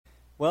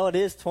Well, it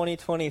is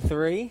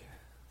 2023,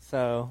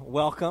 so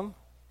welcome,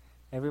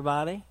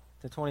 everybody,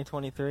 to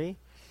 2023.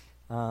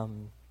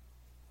 New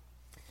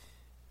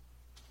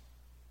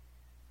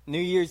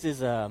Year's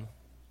is a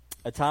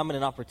time and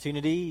an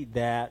opportunity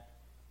that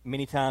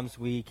many times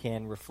we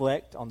can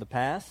reflect on the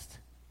past,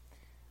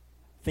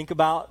 think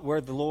about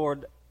where the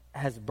Lord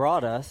has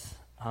brought us,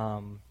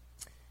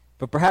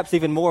 but perhaps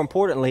even more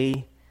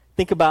importantly,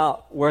 think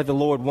about where the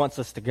Lord wants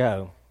us to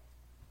go.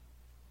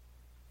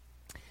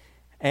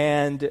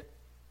 And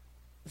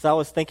as I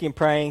was thinking and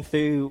praying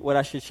through what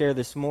I should share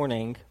this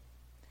morning,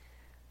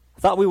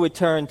 I thought we would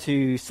turn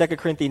to 2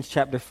 Corinthians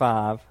chapter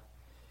 5,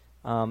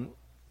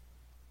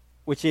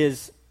 which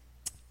is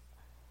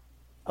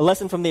a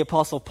lesson from the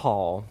Apostle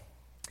Paul.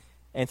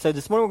 And so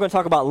this morning we're going to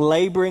talk about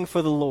laboring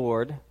for the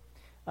Lord.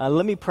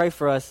 Let me pray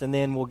for us and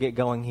then we'll get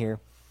going here.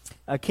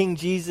 King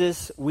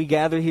Jesus, we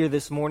gather here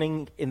this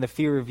morning in the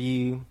fear of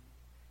you.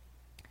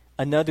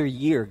 Another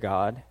year,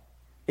 God.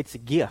 It's a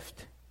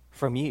gift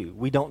from you.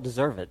 We don't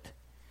deserve it.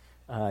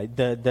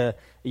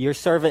 Your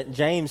servant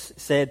James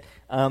said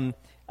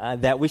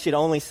that we should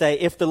only say,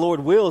 if the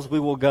Lord wills,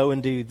 we will go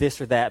and do this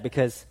or that,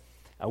 because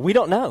we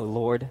don't know,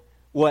 Lord,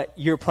 what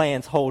your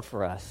plans hold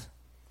for us.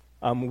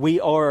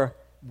 You are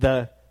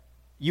the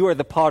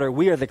potter,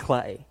 we are the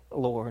clay,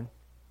 Lord.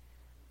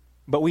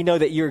 But we know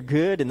that you're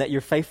good and that you're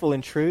faithful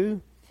and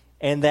true,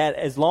 and that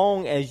as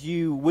long as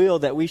you will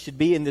that we should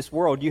be in this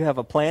world, you have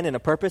a plan and a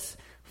purpose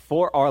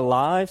for our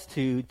lives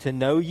to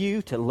know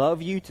you, to love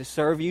you, to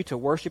serve you, to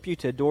worship you,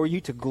 to adore you,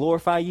 to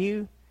glorify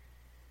you,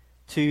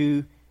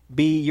 to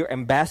be your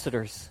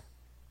ambassadors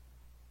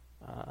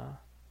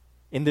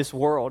in this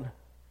world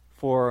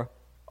for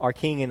our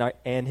King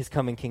and his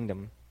coming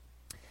kingdom.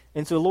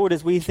 And so, Lord,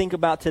 as we think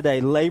about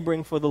today,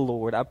 laboring for the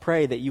Lord, I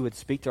pray that you would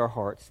speak to our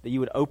hearts, that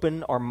you would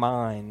open our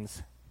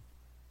minds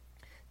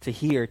to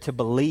hear, to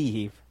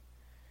believe,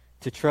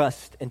 to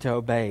trust, and to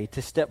obey,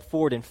 to step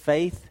forward in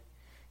faith,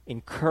 in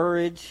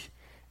courage,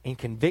 in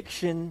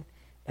conviction,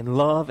 in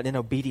love, and in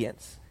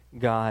obedience,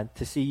 God,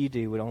 to see you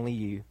do what only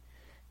you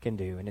can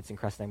do. And it's in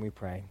Christ's name we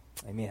pray.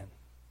 Amen.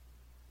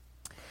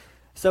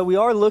 So we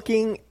are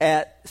looking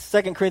at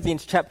 2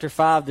 Corinthians chapter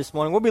 5 this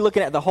morning. We'll be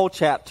looking at the whole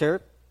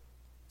chapter,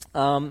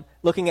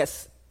 looking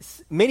at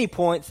many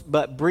points,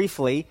 but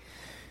briefly.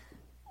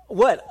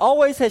 What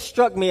always has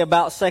struck me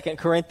about 2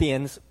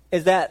 Corinthians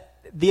is that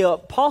the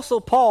Apostle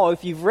Paul,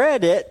 if you've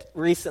read it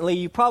recently,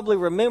 you probably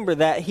remember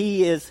that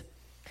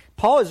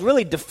Paul is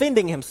really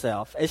defending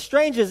himself. As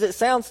strange as it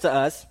sounds to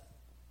us,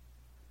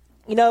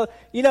 you know,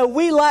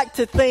 we like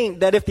to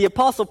think that if the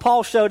Apostle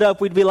Paul showed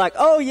up, we'd be like,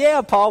 oh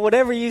yeah, Paul,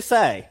 whatever you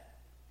say.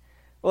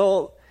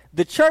 Well,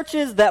 the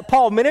churches that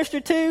Paul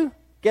ministered to,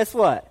 guess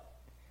what?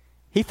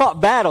 He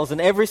fought battles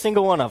in every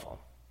single one of them.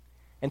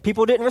 And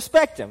people didn't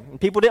respect him.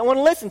 And people didn't want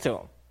to listen to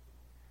him.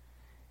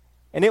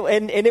 And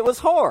it was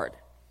hard.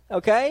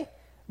 Okay?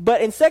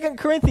 But in 2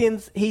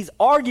 Corinthians, he's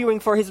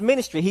arguing for his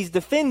ministry. He's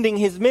defending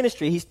his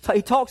ministry. He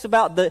talks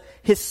about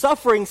his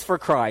sufferings for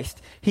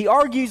Christ. He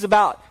argues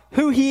about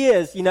who he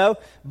is,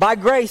 by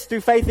grace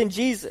through faith in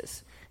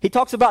Jesus. He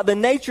talks about the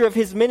nature of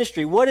his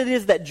ministry, what it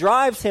is that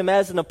drives him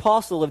as an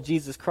apostle of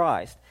Jesus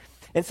Christ.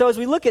 And so as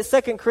we look at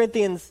 2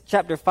 Corinthians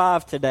chapter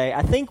 5 today,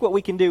 I think what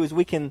we can do is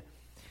we can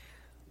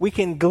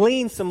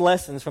glean some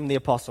lessons from the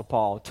Apostle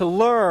Paul to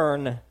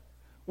learn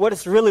what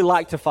it's really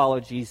like to follow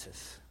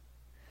Jesus.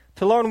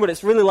 To learn what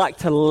it's really like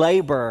to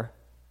labor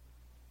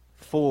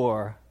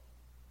for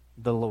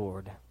the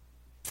Lord.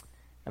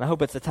 And I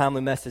hope it's a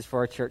timely message for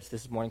our church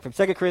this morning. From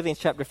 2 Corinthians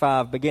chapter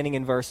 5, beginning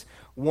in verse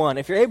 1.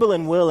 If you're able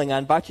and willing, I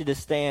invite you to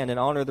stand and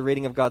honor the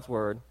reading of God's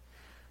word.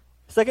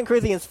 2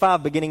 Corinthians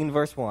 5, beginning in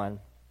verse 1.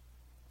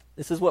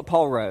 This is what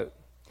Paul wrote.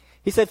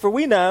 He said, "For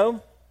we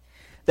know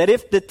that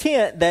if the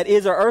tent that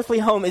is our earthly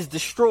home is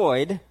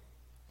destroyed,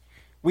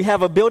 we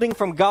have a building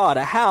from God,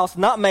 a house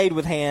not made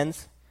with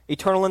hands,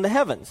 eternal in the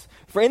heavens.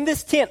 For in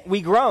this tent we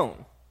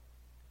groan,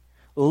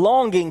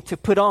 longing to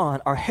put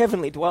on our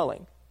heavenly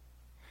dwelling,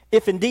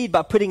 if indeed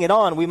by putting it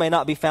on we may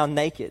not be found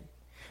naked.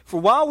 For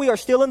while we are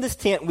still in this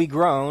tent we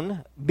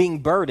groan, being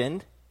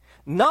burdened,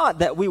 not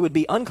that we would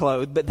be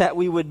unclothed, but that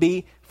we would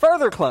be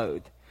further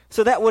clothed,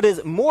 so that what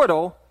is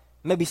mortal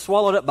may be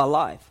swallowed up by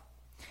life.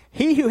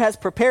 He who has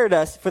prepared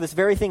us for this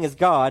very thing is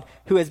God,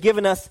 who has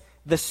given us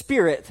the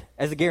Spirit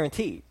as a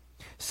guarantee.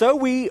 So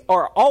we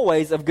are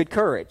always of good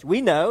courage.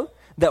 We know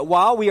that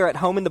while we are at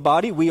home in the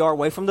body, we are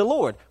away from the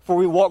Lord. For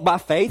we walk by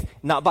faith,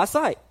 not by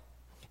sight.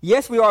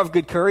 Yes, we are of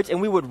good courage,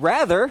 and we would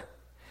rather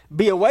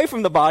be away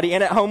from the body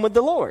and at home with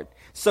the Lord.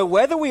 So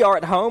whether we are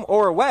at home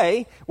or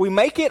away, we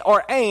make it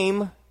our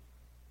aim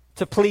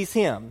to please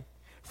him.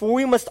 For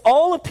we must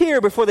all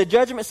appear before the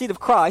judgment seat of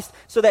Christ,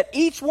 so that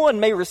each one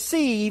may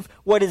receive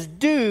what is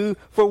due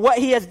for what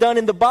he has done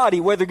in the body,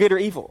 whether good or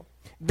evil.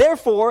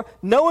 Therefore,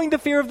 knowing the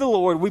fear of the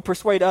Lord, we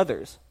persuade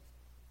others.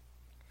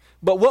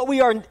 But what we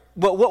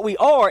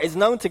are is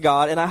known to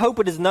God, and I hope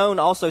it is known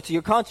also to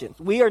your conscience.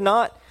 We are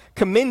not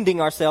commending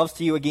ourselves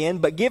to you again,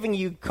 but giving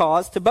you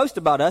cause to boast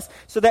about us,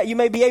 so that you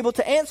may be able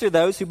to answer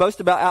those who boast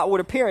about outward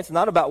appearance,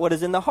 not about what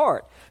is in the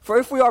heart. For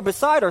if we are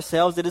beside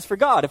ourselves, it is for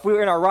God. If we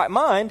are in our right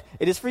mind,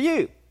 it is for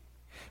you.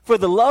 For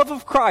the love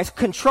of Christ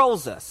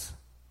controls us,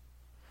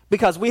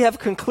 because we have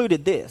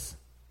concluded this,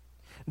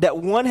 that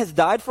one has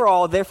died for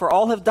all, therefore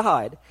all have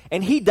died.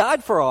 And he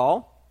died for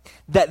all,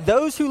 that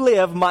those who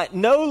live might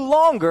no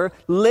longer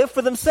live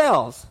for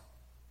themselves,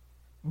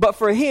 but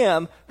for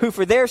him who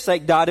for their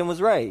sake died and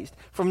was raised.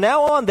 From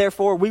now on,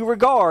 therefore, we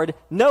regard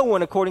no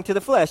one according to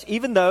the flesh.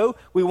 Even though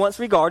we once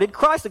regarded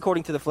Christ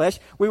according to the flesh,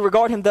 we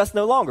regard him thus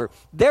no longer.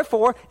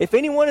 Therefore, if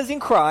anyone is in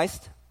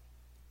Christ,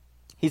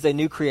 he's a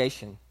new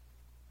creation.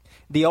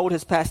 The old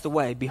has passed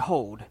away.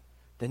 Behold,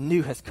 the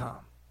new has come.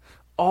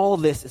 All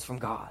this is from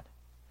God,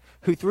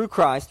 who through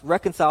Christ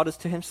reconciled us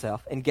to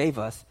himself and gave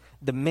us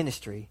the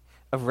ministry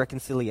of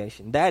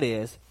reconciliation. That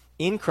is,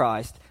 in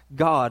Christ,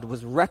 God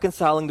was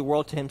reconciling the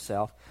world to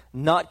himself,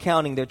 not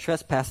counting their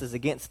trespasses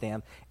against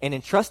them, and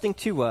entrusting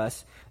to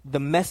us the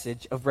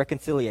message of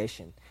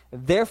reconciliation.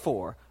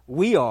 Therefore,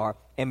 we are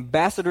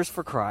ambassadors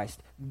for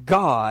Christ,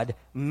 God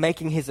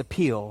making his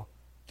appeal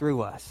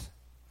through us.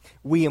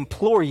 We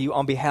implore you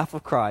on behalf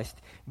of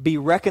Christ, be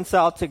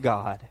reconciled to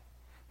God.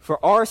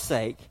 For our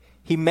sake,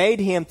 he made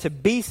him to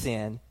be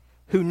sin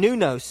who knew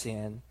no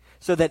sin,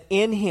 so that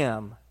in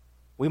him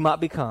we might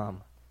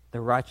become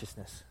the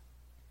righteousness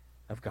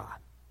of God.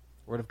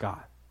 Word of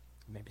God.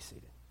 You may be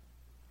seated.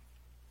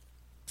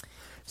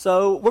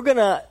 So we're going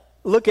to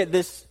look at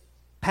this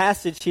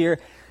passage here.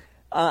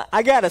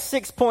 I got a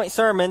 6-point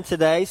sermon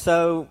today,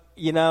 so,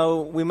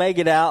 we may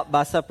get out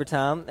by supper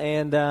time.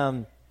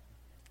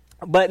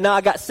 But now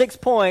I got 6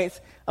 points.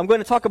 I'm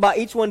going to talk about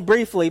each one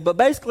briefly, but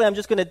basically I'm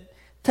just going to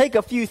take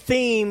a few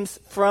themes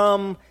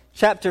from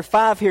chapter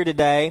 5 here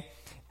today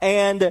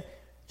and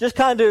just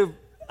kind of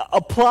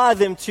apply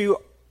them to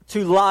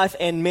life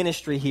and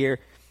ministry here,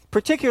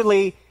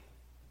 particularly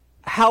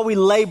how we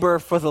labor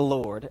for the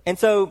Lord. And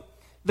so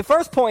the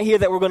first point here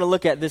that we're going to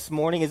look at this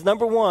morning is,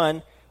 number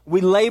one,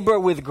 we labor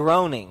with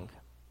groaning.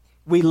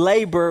 We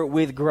labor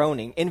with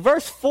groaning. In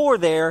verse 4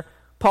 there,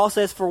 Paul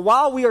says, for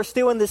while we are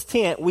still in this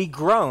tent, we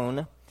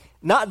groan,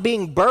 not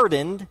being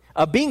burdened,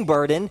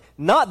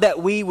 not that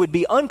we would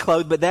be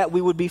unclothed, but that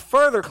we would be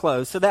further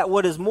clothed, so that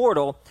what is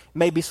mortal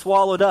may be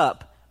swallowed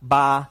up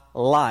by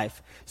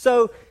life.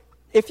 So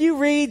if you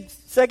read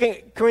 2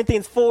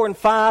 Corinthians 4 and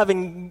 5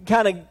 and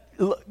kind of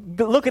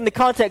look in the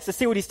context to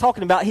see what he's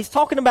talking about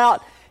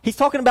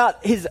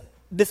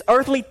this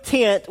earthly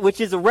tent, which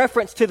is a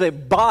reference to the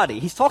body.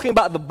 He's talking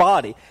about the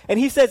body. And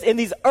he says, in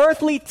these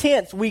earthly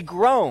tents we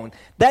groan.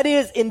 That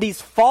is, in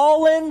these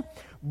fallen,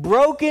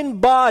 broken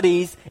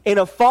bodies, in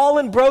a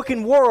fallen,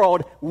 broken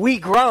world, we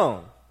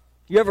groan.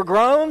 You ever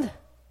groaned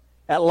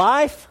at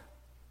life?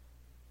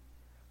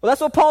 Well,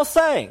 that's what Paul's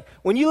saying.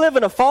 When you live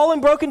in a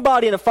fallen, broken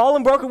body, in a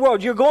fallen, broken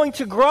world, you're going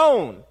to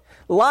groan.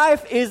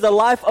 Life is a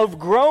life of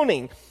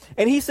groaning.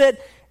 And he said,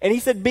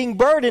 being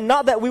burdened,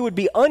 not that we would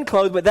be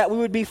unclothed, but that we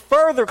would be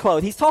further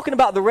clothed. He's talking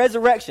about the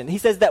resurrection. He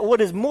says that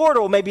what is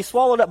mortal may be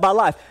swallowed up by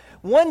life.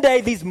 One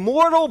day, these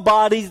mortal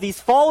bodies, these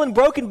fallen,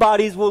 broken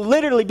bodies, will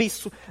literally be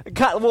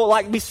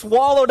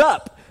swallowed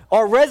up.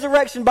 Our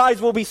resurrection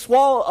bodies will be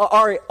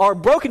swallowed. Our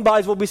broken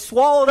bodies will be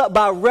swallowed up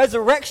by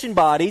resurrection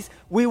bodies.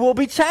 We will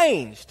be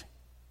changed.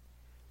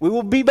 We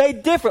will be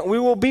made different. We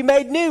will be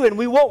made new, and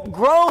we won't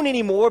groan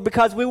anymore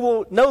because we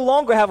will no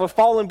longer have a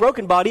fallen,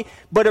 broken body,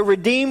 but a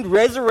redeemed,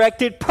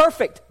 resurrected,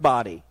 perfect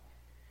body,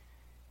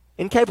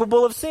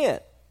 incapable of sin.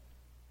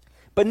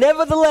 But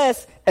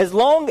nevertheless,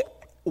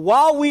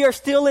 while we are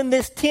still in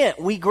this tent,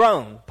 we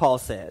groan, Paul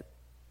said.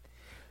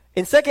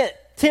 In 2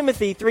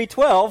 Timothy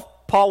 3:12,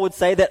 Paul would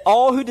say that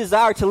all who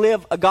desire to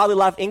live a godly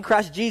life in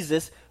Christ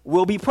Jesus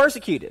will be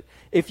persecuted.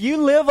 If you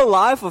live a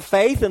life of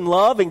faith and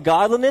love and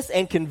godliness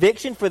and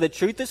conviction for the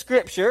truth of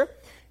Scripture,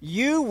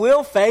 you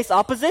will face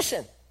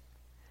opposition.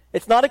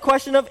 It's not a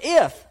question of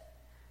if.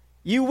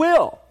 You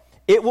will.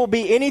 It will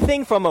be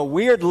anything from a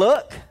weird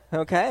look.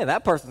 Okay,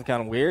 that person's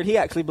kind of weird. He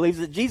actually believes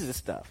that Jesus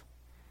stuff.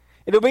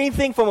 It'll be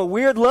anything from a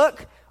weird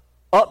look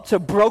up to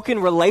broken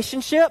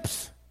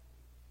relationships.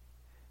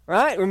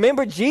 Right?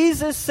 Remember,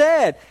 Jesus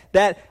said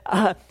that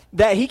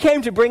he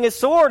came to bring his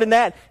sword, and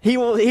that he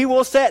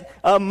will set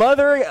a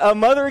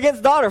mother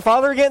against daughter,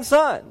 father against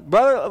son,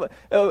 brother,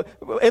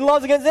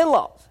 in-laws against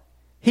in-laws.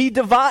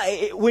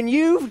 When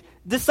you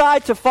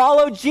decide to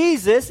follow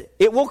Jesus,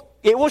 it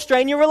will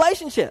strain your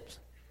relationships,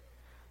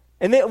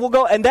 and it will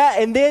go, and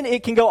then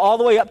it can go all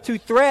the way up to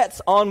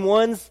threats on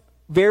one's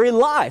very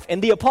life.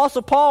 And the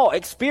Apostle Paul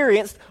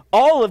experienced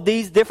all of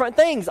these different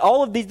things,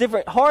 all of these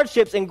different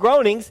hardships and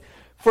groanings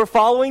for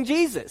following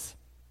Jesus.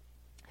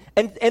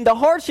 And the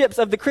hardships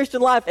of the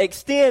Christian life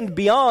extend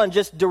beyond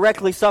just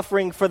directly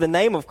suffering for the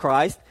name of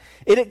Christ.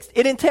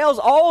 It entails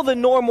all the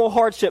normal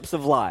hardships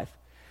of life.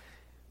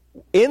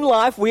 In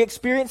life, we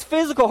experience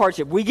physical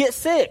hardship. We get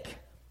sick.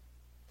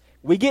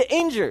 We get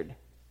injured.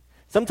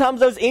 Sometimes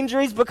those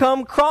injuries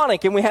become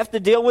chronic, and we have to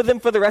deal with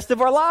them for the rest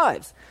of our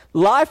lives.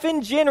 Life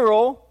in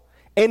general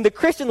And the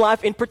Christian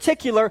life in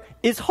particular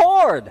is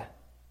hard.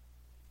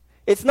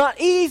 It's not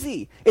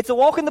easy. It's a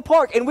walk in the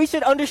park, and we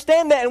should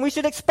understand that, and we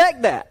should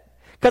expect that.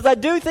 Because I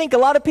do think a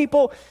lot of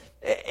people,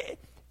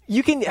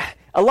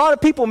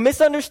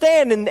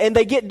 misunderstand and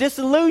they get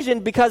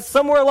disillusioned because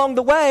somewhere along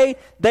the way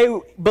they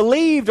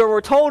believed or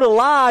were told a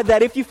lie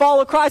that if you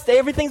follow Christ,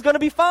 everything's going to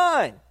be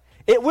fine.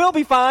 It will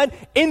be fine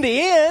in the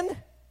end.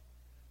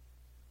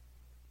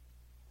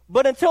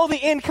 But until the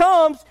end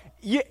comes,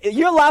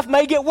 your life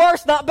may get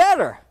worse, not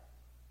better,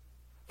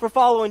 for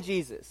following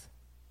Jesus.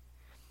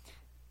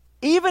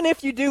 Even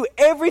if you do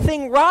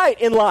everything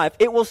right in life,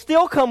 it will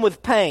still come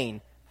with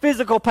pain.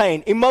 Physical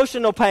pain,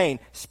 emotional pain,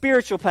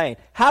 spiritual pain.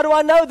 How do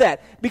I know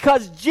that?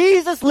 Because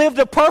Jesus lived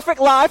a perfect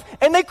life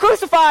and they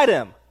crucified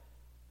him.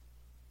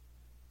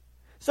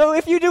 So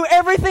if you do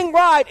everything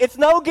right, it's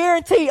no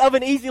guarantee of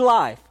an easy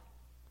life.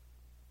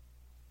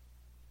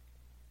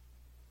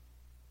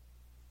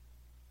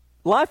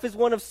 Life is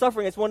one of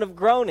suffering, it's one of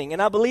groaning.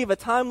 And I believe a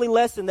timely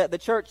lesson that the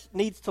church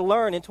needs to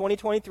learn in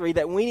 2023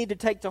 that we need to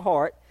take to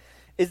heart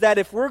is that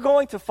if we're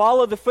going to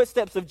follow the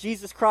footsteps of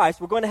Jesus Christ,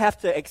 we're going to have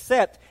to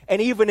accept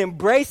and even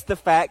embrace the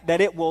fact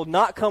that it will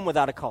not come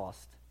without a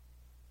cost.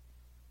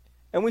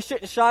 And we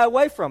shouldn't shy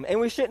away from it, and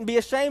we shouldn't be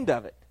ashamed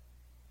of it.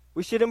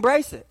 We should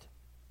embrace it.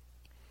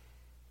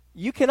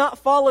 You cannot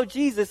follow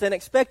Jesus and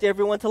expect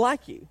everyone to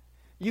like you.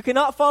 You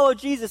cannot follow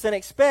Jesus and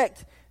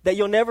expect that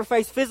you'll never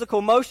face physical,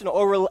 emotional,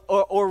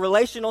 or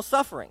relational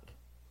suffering.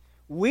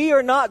 We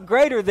are not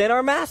greater than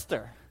our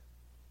master.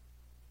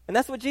 And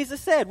that's what Jesus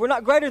said. We're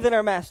not greater than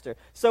our master.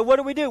 So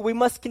what do? We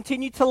must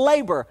continue to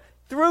labor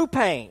through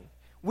pain.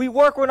 We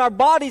work when our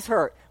bodies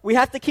hurt. We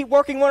have to keep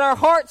working when our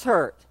hearts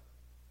hurt.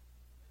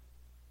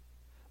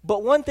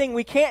 But one thing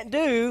we can't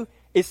do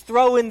is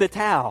throw in the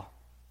towel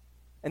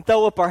and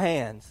throw up our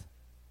hands.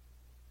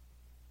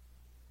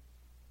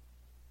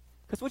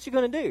 Because what you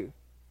going to do?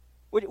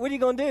 What are you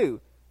going to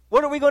do?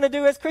 What are we going to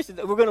do as Christians?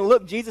 We're going to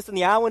look Jesus in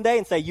the eye one day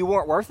and say, you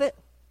weren't worth it?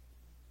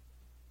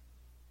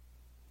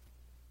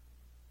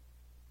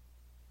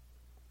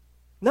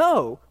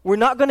 No, we're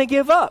not going to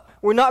give up.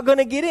 We're not going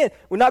to get in.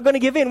 We're not going to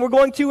give in. We're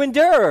going to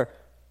endure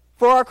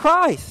for our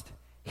Christ.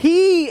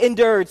 He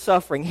endured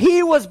suffering.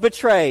 He was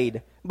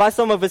betrayed by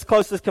some of his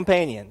closest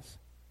companions.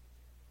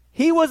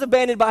 He was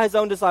abandoned by his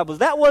own disciples.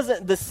 That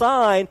wasn't the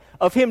sign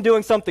of him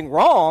doing something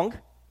wrong.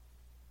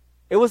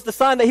 It was the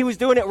sign that he was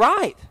doing it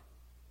right.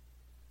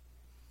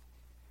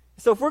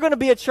 So if we're going to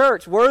be a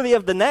church worthy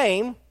of the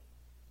name,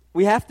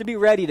 we have to be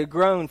ready to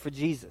groan for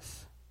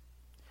Jesus.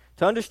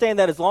 To understand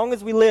that as long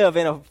as we live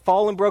in a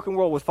fallen, broken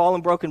world with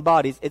fallen, broken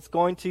bodies, it's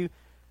going to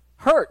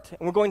hurt,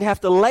 and we're going to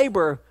have to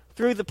labor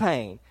through the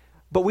pain.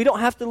 But we don't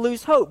have to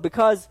lose hope,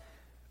 because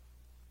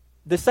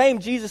the same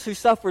Jesus who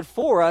suffered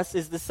for us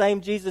is the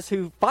same Jesus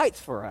who fights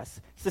for us.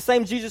 It's the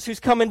same Jesus who's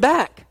coming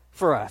back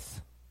for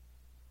us.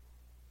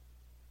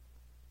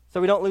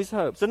 So we don't lose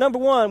hope. So number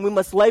one, we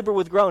must labor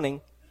with groaning.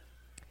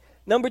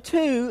 Number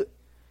two,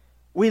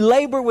 we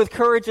labor with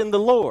courage in the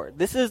Lord.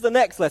 This is the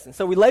next lesson.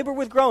 So we labor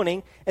with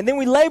groaning, and then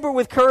we labor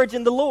with courage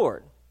in the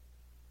Lord.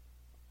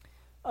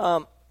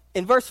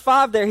 In verse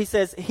 5 there, he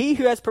says, he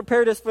who has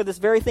prepared us for this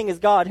very thing is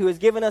God, who has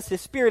given us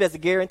his Spirit as a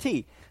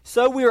guarantee.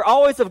 So we are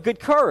always of good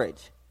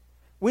courage.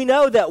 We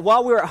know that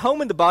while we're at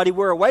home in the body,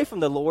 we're away from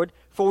the Lord,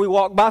 for we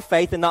walk by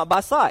faith and not by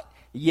sight.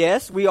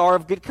 Yes, we are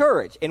of good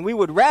courage, and we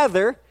would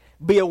rather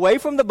be away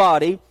from the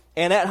body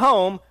and at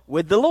home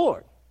with the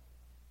Lord.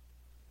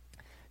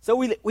 So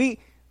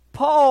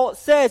Paul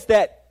says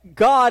that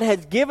God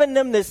has given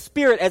them this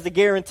Spirit as a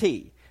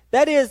guarantee.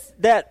 That is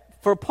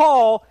that for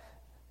Paul,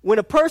 when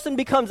a person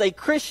becomes a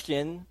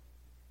Christian,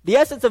 the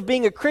essence of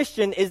being a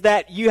Christian is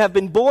that you have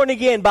been born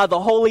again by the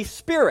Holy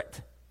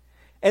Spirit.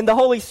 And the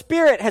Holy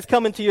Spirit has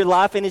come into your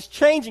life and is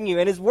changing you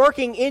and is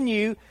working in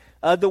you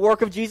the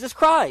work of Jesus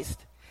Christ.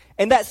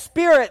 And that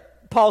Spirit,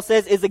 Paul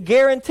says, is a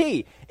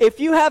guarantee. If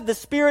you have the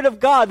Spirit of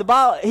God, the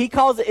Bible, he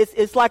calls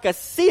it's like a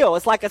seal.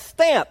 It's like a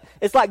stamp.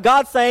 It's like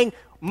God saying,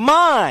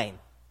 mine.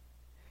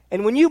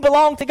 And when you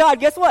belong to God,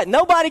 guess what?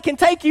 Nobody can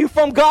take you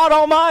from God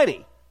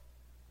Almighty.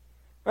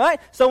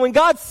 Right? So when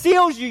God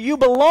seals you, you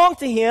belong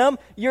to him.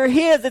 You're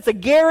his. It's a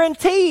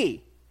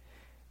guarantee.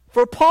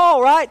 For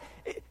Paul, right?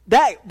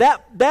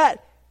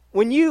 That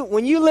when you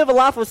live a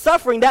life of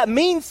suffering, that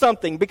means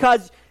something,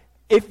 because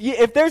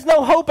if there's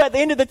no hope at the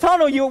end of the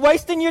tunnel, you're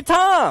wasting your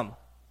time.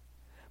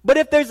 But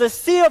if there's a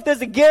seal, if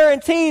there's a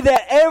guarantee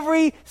that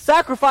every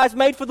sacrifice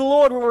made for the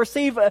Lord will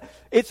receive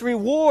its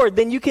reward,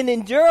 then you can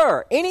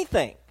endure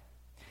anything.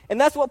 And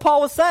that's what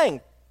Paul was saying.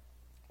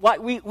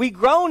 Like we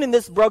groan in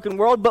this broken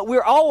world, but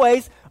we're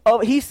always,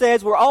 he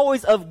says, we're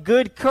always of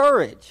good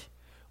courage.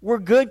 We're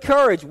good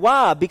courage.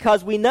 Why?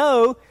 Because we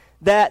know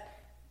that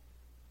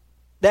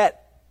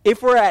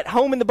if we're at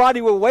home in the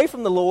body, we're away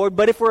from the Lord.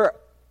 But if we're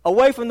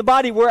away from the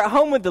body, we're at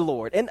home with the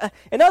Lord. And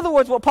in other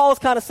words, what Paul is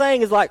kind of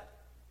saying is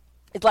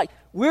it's like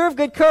we're of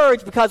good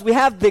courage because we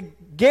have the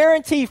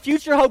guaranteed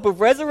future hope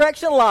of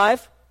resurrection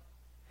life.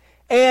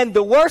 And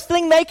the worst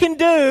thing they can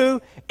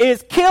do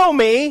is kill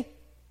me.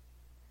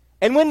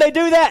 And when they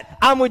do that,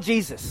 I'm with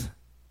Jesus.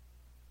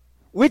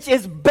 which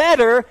is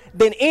better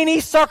than any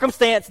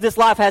circumstance this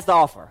life has to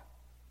offer.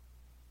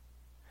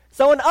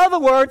 So in other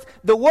words,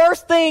 the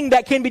worst thing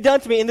that can be done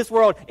to me in this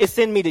world is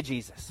send me to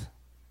Jesus.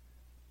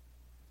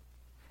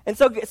 And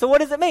so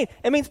what does it mean?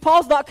 It means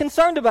Paul's not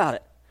concerned about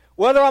it.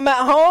 Whether I'm at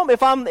home,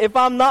 if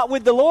I'm not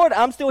with the Lord,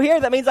 I'm still here.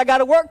 That means I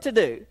got a work to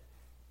do.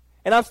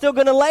 And I'm still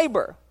going to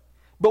labor.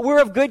 But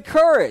we're of good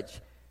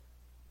courage.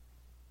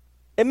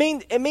 It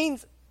means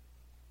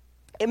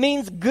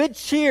good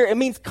cheer. It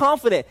means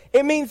confident.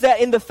 It means that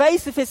in the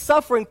face of his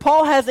suffering,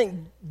 Paul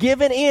hasn't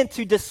given in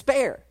to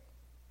despair.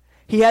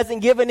 He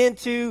hasn't given in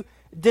to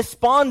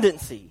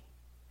despondency.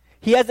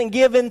 He hasn't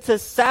given to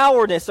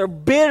sourness or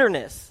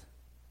bitterness.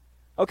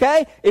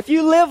 Okay? If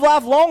you live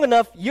life long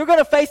enough, you're going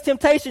to face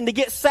temptation to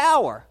get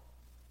sour,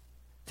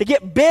 to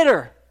get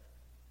bitter,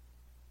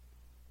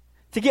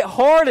 to get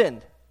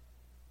hardened,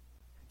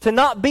 to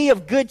not be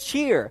of good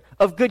cheer,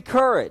 of good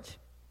courage.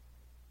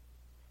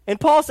 And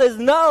Paul says,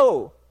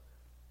 no,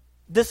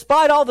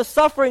 despite all the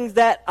sufferings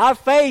that I've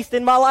faced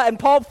in my life, and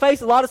Paul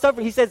faced a lot of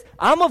suffering, he says,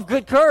 I'm of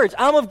good courage,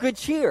 I'm of good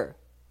cheer.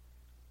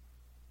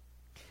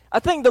 I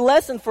think the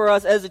lesson for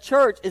us as a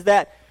church is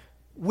that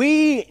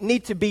we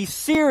need to be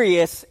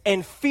serious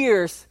and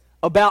fierce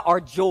about our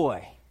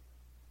joy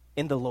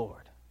in the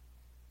Lord.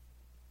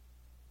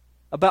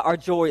 About our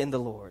joy in the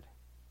Lord.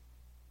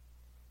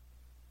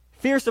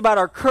 Fierce about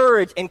our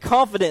courage and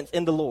confidence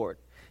in the Lord.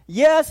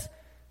 Yes,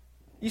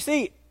 you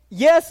see,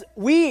 yes,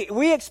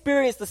 we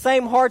experience the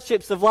same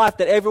hardships of life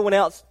that everyone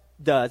else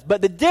does.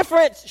 But the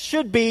difference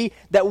should be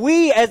that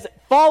we as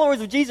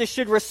followers of Jesus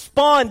should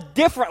respond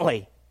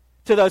differently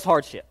to those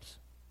hardships.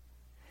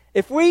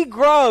 If we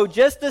grow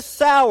just as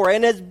sour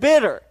and as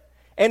bitter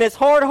and as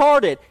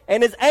hard-hearted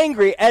and as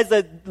angry as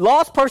a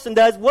lost person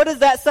does, what does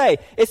that say?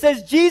 It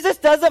says Jesus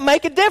doesn't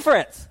make a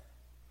difference.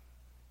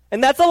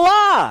 And that's a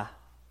lie.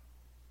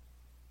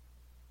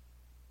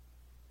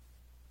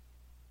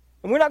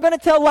 And we're not going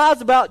to tell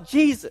lies about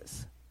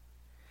Jesus.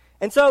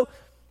 And so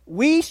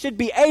we should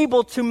be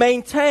able to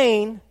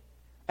maintain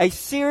a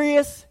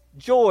serious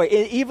joy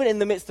even in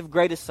the midst of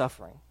greatest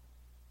suffering.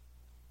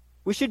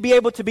 We should be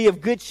able to be of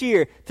good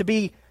cheer, to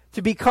be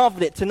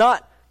confident, to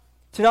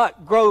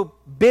not grow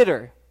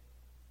bitter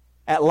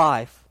at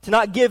life, to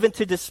not give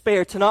into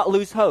despair, to not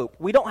lose hope.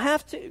 We don't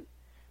have to.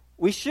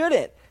 We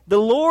shouldn't. The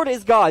Lord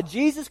is God.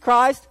 Jesus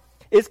Christ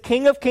is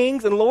King of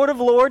Kings and Lord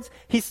of Lords.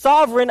 He's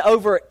sovereign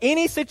over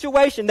any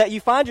situation that you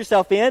find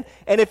yourself in.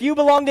 And if you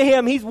belong to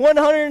Him, He's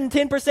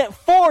 110%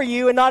 for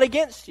you and not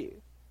against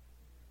you.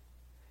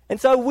 And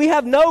so we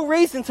have no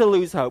reason to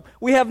lose hope.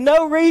 We have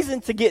no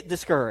reason to get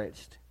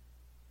discouraged.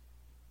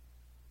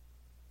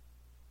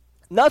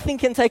 Nothing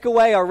can take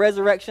away our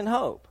resurrection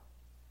hope.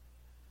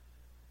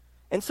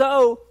 And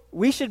so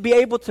we should be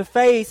able to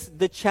face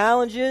the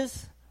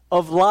challenges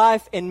of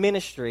life and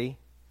ministry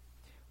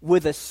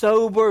with a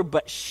sober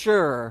but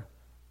sure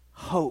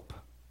hope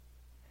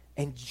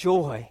and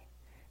joy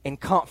and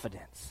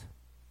confidence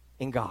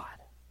in God.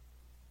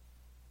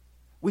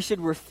 We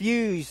should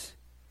refuse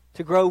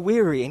to grow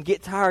weary and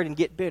get tired and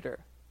get bitter.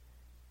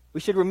 We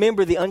should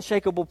remember the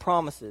unshakable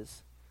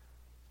promises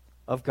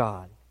of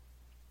God.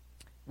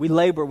 We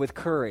labor with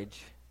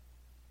courage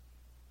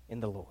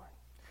in the Lord.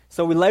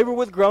 So we labor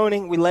with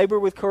groaning, we labor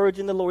with courage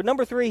in the Lord.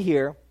 Number 3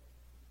 here,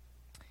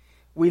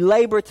 we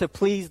labor to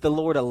please the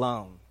Lord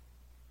alone.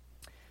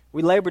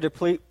 We labor to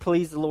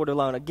please the Lord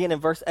alone. Again, in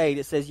verse 8,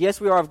 it says,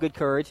 yes, we are of good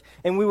courage,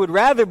 and we would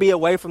rather be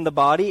away from the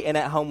body and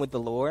at home with the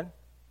Lord.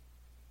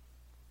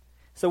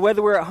 So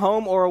whether we're at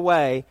home or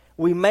away,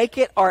 we make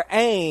it our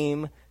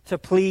aim to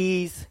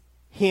please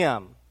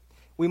Him.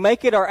 We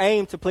make it our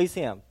aim to please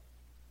Him.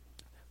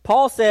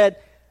 Paul said,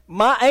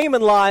 my aim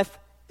in life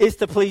is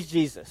to please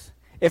Jesus.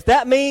 If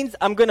that means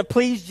I'm going to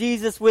please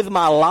Jesus with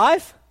my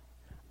life,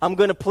 I'm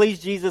going to please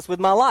Jesus with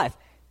my life.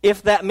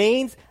 If that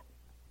means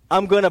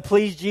I'm going to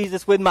please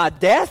Jesus with my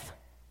death,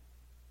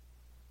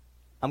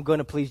 I'm going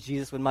to please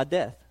Jesus with my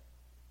death.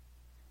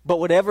 But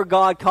whatever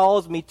God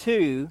calls me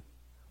to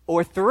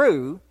or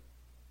through,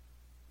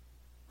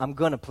 I'm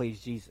going to please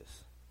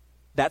Jesus.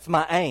 That's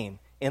my aim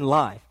in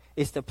life,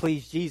 is to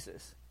please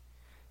Jesus.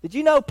 Did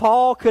you know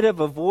Paul could have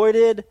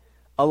avoided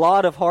a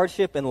lot of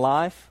hardship in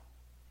life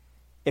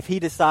if he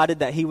decided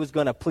that he was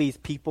going to please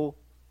people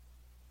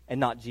and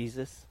not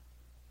Jesus?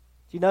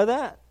 Do you know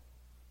that?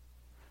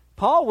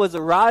 Paul was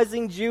a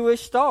rising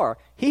Jewish star.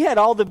 He had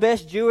all the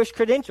best Jewish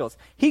credentials.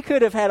 He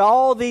could have had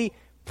all the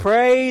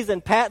praise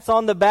and pats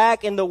on the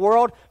back in the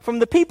world from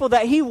the people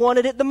that he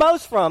wanted it the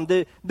most from,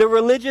 the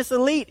religious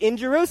elite in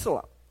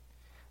Jerusalem.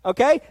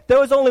 Okay? There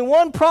was only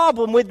one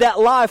problem with that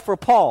life for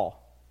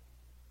Paul.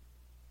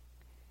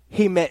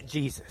 He met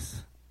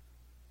Jesus.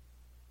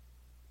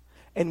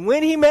 And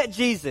when he met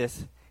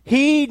Jesus,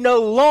 he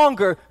no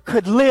longer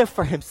could live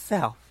for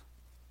himself.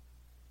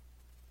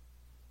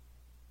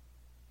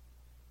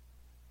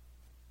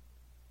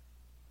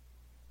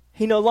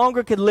 He no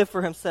longer could live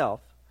for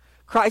himself.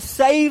 Christ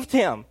saved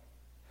him.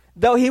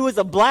 Though he was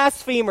a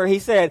blasphemer, he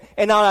said,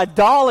 and an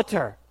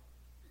idolater,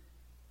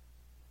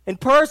 and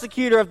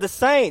persecutor of the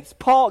saints,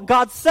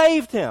 God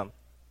saved him.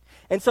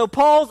 And so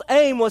Paul's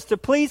aim was to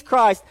please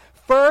Christ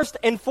first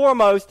and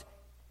foremost,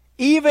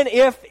 even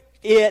if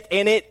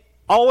it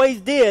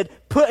always did,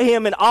 put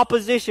him in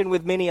opposition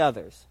with many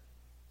others.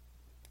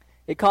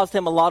 It caused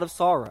him a lot of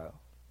sorrow.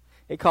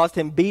 It caused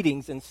him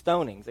beatings and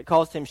stonings. It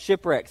caused him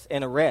shipwrecks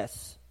and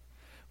arrests.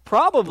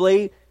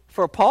 Probably,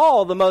 for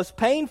Paul, the most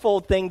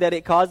painful thing that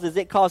it caused is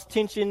it caused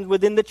tension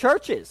within the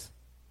churches.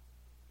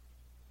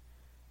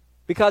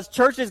 Because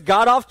churches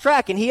got off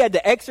track and he had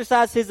to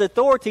exercise his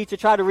authority to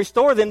try to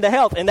restore them to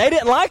health. And they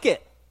didn't like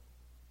it.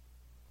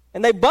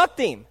 And they bucked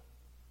him.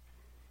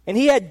 And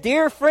he had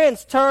dear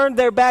friends turn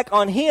their back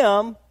on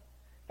him,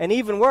 and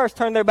even worse,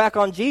 turn their back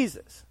on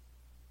Jesus.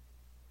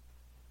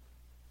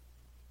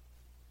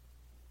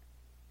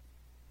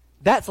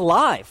 That's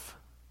life.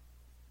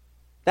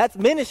 That's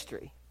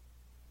ministry.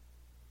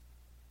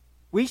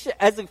 We should,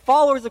 as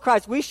followers of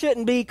Christ, we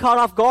shouldn't be caught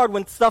off guard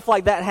when stuff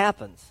like that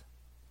happens.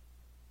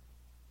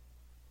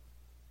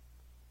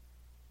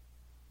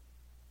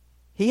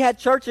 He had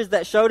churches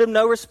that showed him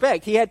no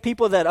respect. He had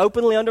people that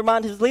openly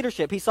undermined his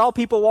leadership. He saw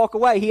people walk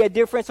away. He had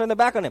dear friends turn their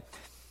back on him.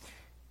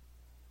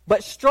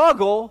 But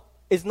struggle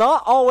is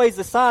not always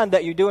a sign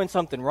that you're doing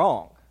something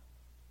wrong.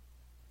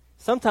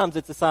 Sometimes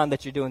it's a sign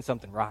that you're doing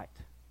something right.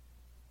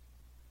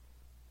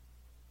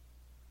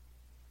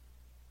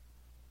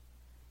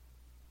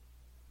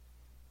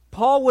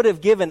 Paul would have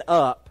given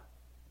up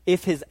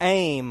if his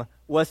aim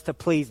was to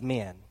please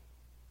men.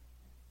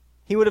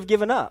 He would have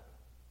given up.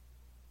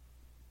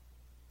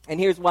 And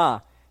here's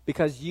why.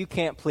 Because you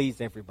can't please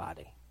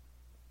everybody.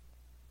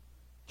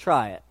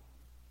 Try it.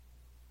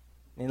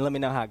 And let me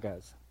know how it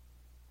goes.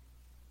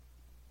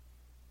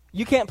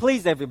 You can't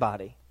please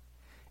everybody.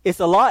 It's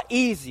a lot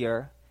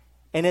easier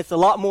and it's a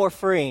lot more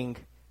freeing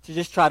to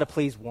just try to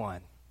please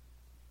one.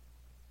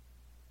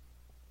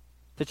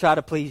 To try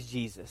to please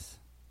Jesus.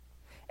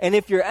 And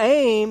if your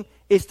aim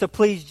is to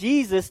please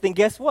Jesus, then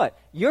guess what?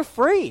 You're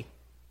free.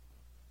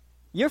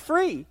 You're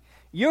free.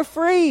 You're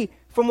free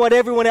from what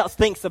everyone else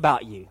thinks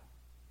about you.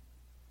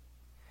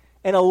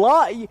 And a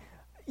lot,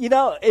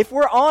 if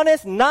we're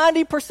honest,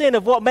 90%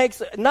 of what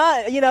makes,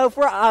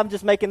 I'm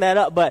just making that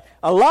up, but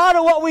a lot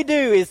of what we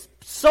do is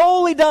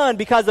solely done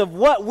because of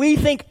what we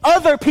think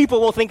other people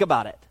will think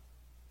about it.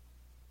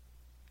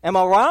 Am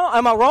I wrong?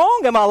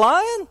 Am I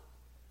lying?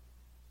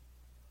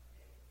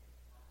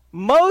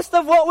 Most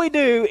of what we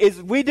do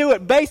is we do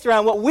it based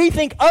around what we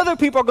think other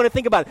people are going to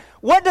think about it.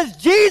 What does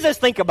Jesus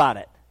think about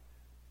it?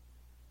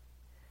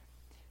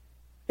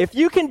 If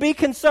you can be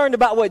concerned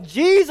about what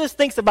Jesus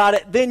thinks about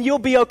it, then you'll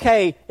be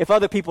okay if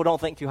other people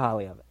don't think too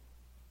highly of it.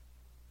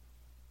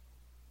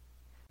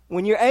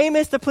 When your aim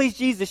is to please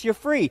Jesus, you're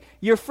free.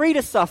 You're free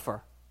to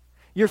suffer.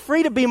 You're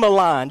free to be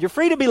maligned. You're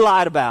free to be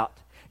lied about.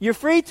 You're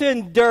free to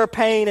endure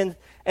pain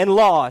and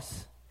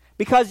loss.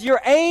 Because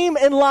your aim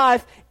in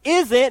life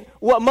isn't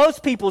what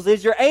most people's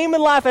is. Your aim in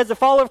life as a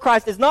follower of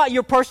Christ is not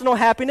your personal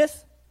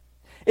happiness.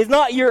 It's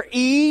not your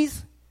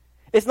ease.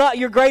 It's not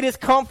your greatest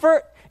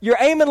comfort. Your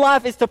aim in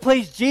life is to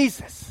please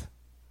Jesus.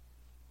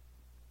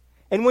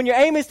 And when your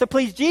aim is to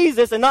please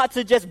Jesus and not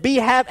to just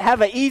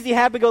have an easy,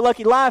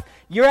 happy-go-lucky life,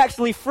 you're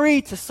actually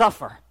free to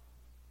suffer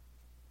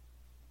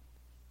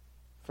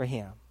for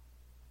Him.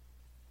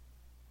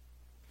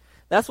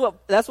 That's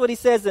what he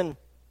says and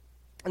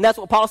that's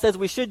what Paul says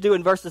we should do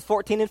in verses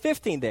 14 and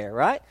 15 there,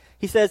 right?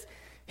 He says,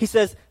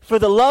 for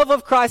the love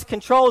of Christ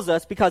controls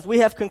us because we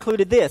have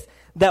concluded this,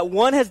 that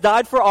one has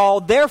died for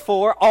all,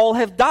 therefore all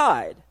have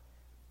died.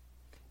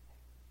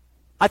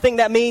 I think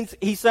that means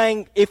he's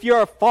saying if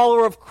you're a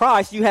follower of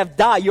Christ, you have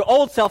died. Your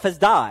old self has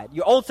died.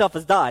 Your old self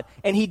has died.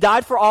 And he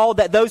died for all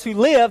that those who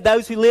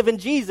live in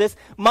Jesus,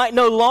 might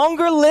no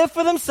longer live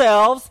for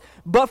themselves,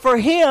 but for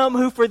him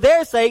who for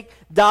their sake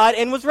died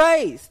and was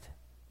raised.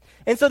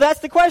 And so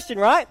that's the question,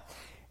 right?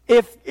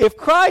 If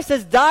Christ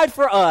has died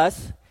for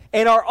us,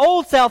 and our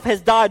old self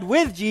has died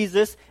with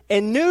Jesus,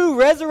 and new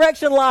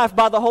resurrection life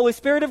by the Holy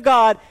Spirit of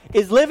God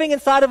is living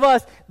inside of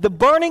us, the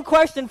burning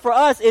question for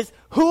us is,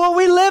 who are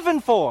we living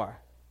for?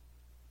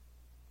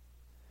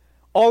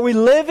 Are we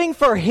living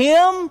for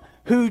Him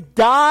who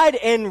died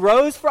and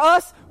rose for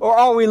us, or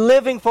are we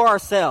living for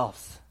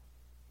ourselves?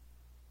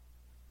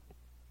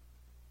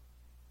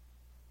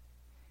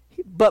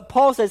 But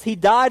Paul says He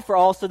died for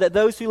all so that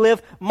those who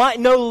live might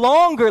no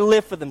longer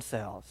live for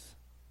themselves.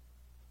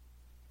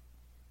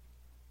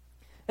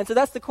 And so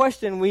that's the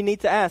question we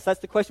need to ask.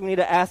 That's the question we need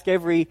to ask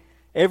every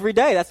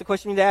day. That's the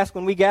question we need to ask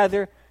when we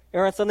gather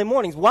here on Sunday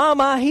mornings. Why am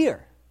I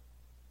here?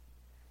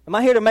 Am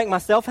I here to make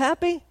myself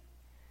happy?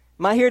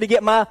 Am I here to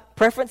get my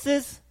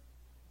preferences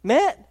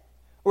met?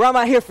 Or am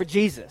I here for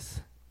Jesus?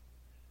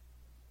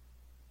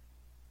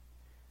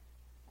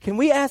 Can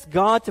we ask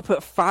God to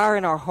put fire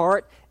in our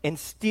heart and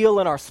steel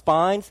in our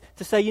spines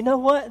to say, you know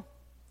what?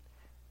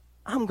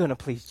 I'm going to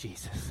please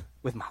Jesus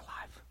with my life.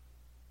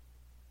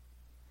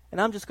 And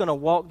I'm just going to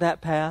walk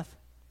that path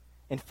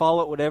and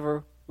follow it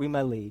whatever we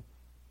may lead.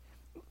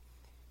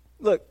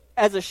 Look,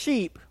 as a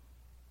sheep,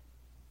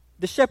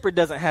 the shepherd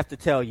doesn't have to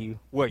tell you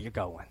where you're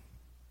going.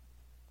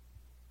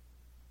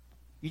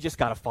 You just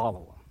got to follow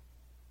him.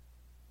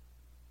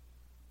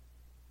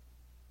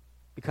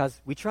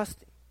 Because we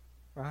trust him,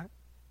 right?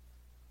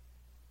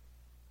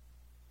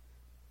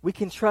 We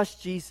can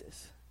trust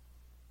Jesus.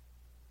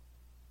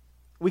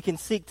 We can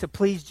seek to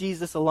please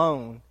Jesus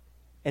alone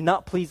and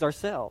not please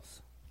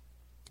ourselves.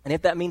 And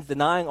if that means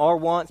denying our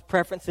wants,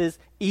 preferences,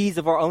 ease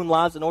of our own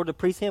lives in order to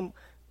please him,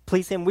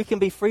 we can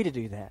be free to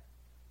do that.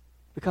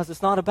 Because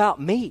it's not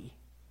about me.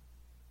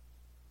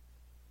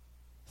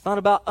 It's not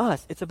about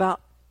us. It's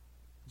about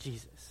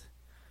Jesus.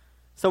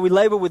 So we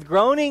labor with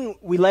groaning.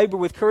 We labor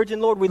with courage in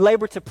the Lord. We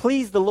labor to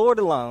please the Lord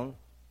alone.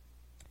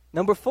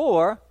 Number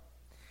 4,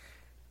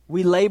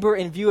 we labor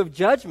in view of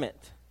judgment.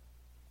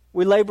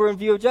 We labor in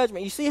view of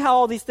judgment. You see how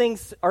all these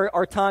things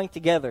are tying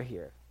together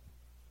here.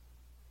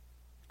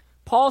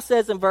 Paul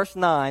says in verse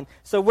 9,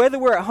 so whether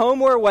we're at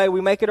home or away,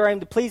 we make it our aim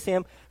to please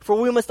him, for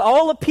we must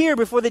all appear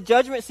before the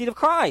judgment seat of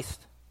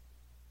Christ,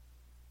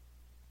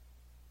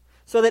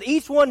 so that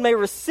each one may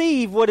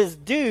receive what is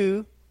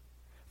due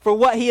for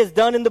what he has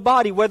done in the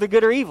body, whether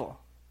good or evil.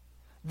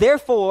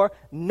 Therefore,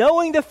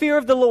 knowing the fear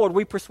of the Lord,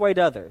 we persuade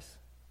others.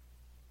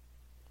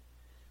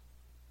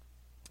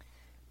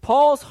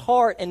 Paul's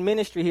heart and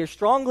ministry here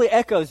strongly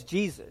echoes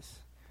Jesus.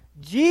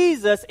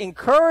 Jesus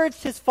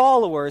encouraged his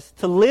followers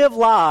to live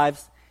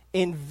lives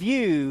in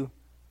view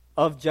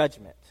of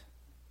judgment.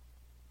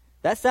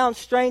 That sounds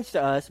strange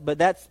to us, but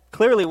that's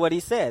clearly what he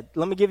said.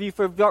 Let me give you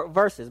 4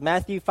 verses.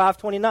 Matthew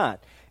 5:29.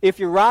 If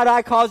your right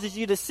eye causes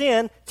you to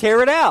sin,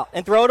 tear it out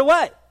and throw it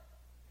away.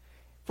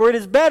 For it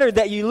is better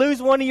that you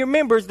lose one of your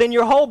members than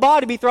your whole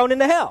body be thrown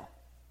into hell.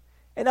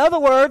 In other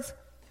words,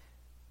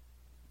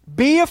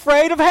 be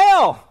afraid of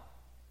hell.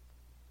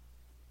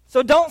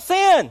 So don't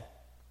sin.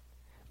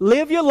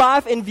 Live your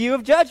life in view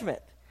of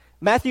judgment.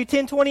 Matthew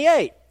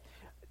 10:28.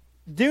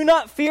 Do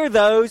not fear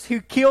those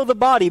who kill the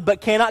body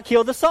but cannot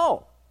kill the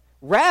soul.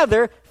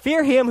 Rather,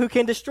 fear him who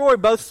can destroy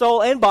both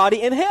soul and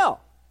body in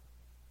hell.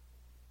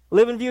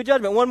 Live in view of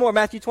judgment. One more,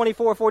 Matthew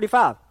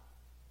 24:45.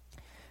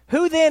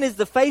 Who then is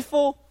the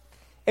faithful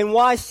and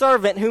wise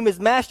servant whom his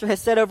master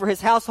has set over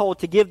his household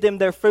to give them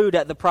their food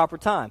at the proper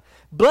time?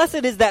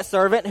 Blessed is that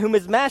servant whom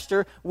his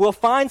master will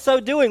find so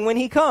doing when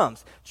he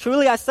comes.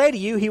 Truly I say to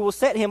you, he will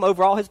set him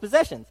over all his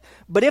possessions.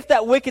 But if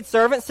that wicked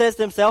servant says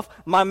to himself,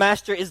 my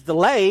master is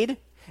delayed,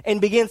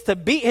 and begins to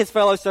beat his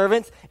fellow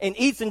servants and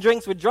eats and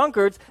drinks with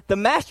drunkards, the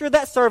master of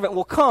that servant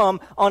will come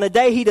on a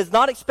day he does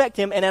not expect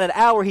him and at an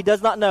hour he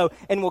does not know,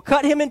 and will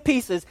cut him in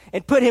pieces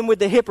and put him with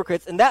the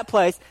hypocrites. In that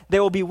place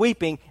there will be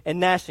weeping and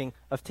gnashing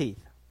of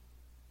teeth.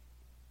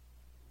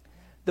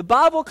 The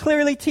Bible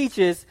clearly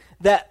teaches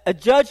that a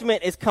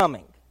judgment is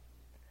coming.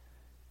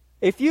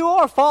 If you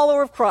are a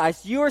follower of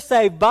Christ, you are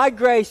saved by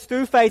grace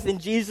through faith in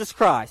Jesus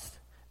Christ,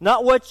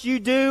 not what you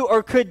do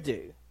or could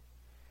do.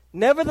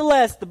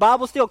 Nevertheless, the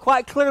Bible still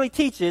quite clearly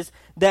teaches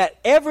that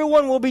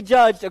everyone will be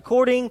judged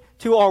according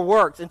to our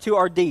works and to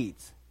our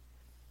deeds.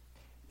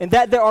 And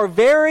that there are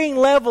varying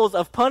levels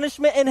of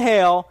punishment in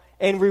hell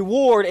and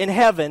reward in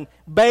heaven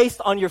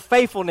based on your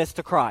faithfulness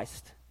to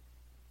Christ.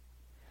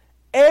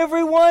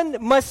 Everyone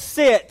must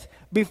stand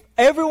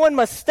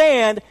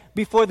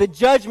before the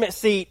judgment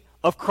seat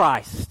of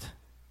Christ.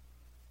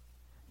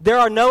 There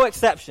are no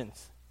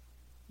exceptions.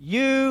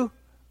 You,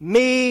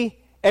 me,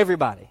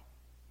 everybody.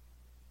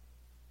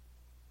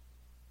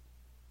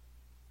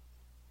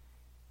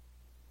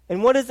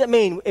 And what does it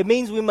mean? It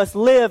means we must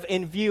live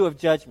in view of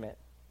judgment.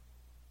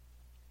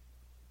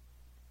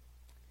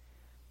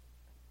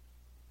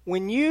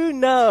 When you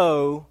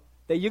know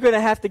that you're going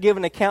to have to give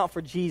an account for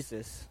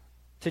Jesus,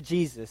 to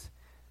Jesus,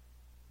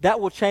 that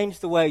will change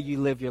the way you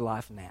live your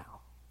life now.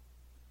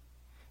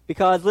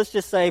 Because let's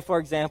just say, for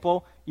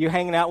example, you're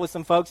hanging out with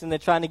some folks and they're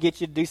trying to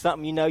get you to do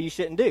something you know you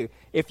shouldn't do.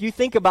 If you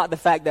think about the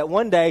fact that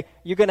one day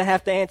you're going to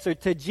have to answer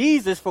to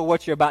Jesus for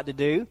what you're about to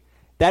do,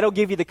 that'll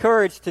give you the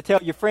courage to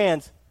tell your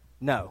friends,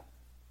 no,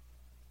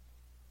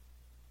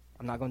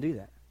 I'm not going to do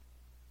that.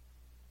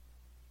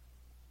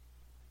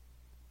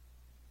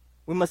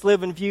 We must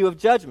live in view of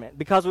judgment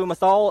because we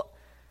must all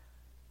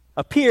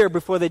appear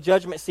before the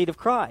judgment seat of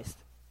Christ.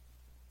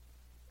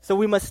 So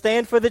we must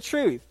stand for the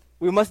truth.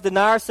 We must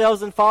deny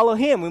ourselves and follow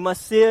him. We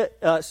must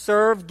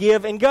serve,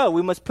 give, and go.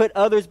 We must put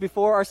others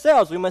before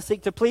ourselves. We must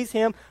seek to please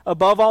him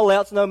above all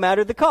else, no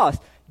matter the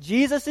cost.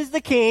 Jesus is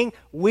the king.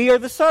 We are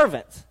the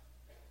servants.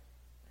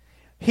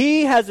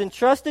 He has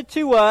entrusted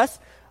to us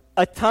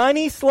a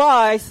tiny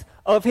slice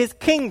of his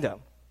kingdom.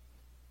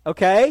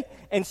 Okay?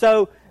 And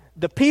so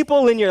the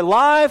people in your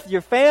life,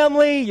 your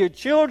family, your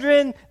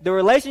children, the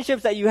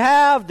relationships that you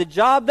have, the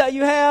job that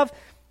you have,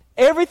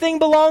 everything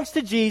belongs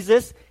to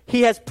Jesus.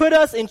 He has put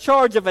us in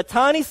charge of a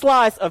tiny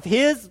slice of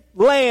his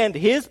land,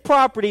 his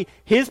property,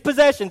 his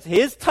possessions,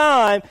 his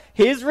time,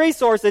 his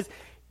resources.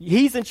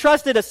 He's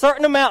entrusted a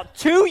certain amount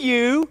to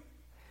you,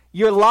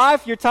 your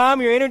life, your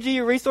time, your energy,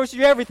 your resources,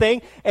 your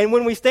everything. And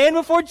when we stand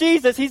before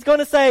Jesus, he's going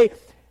to say,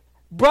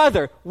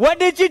 brother, what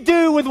did you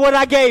do with what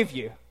I gave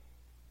you?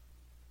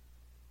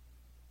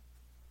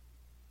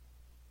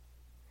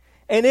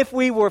 And if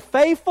we were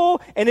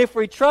faithful, and if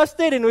we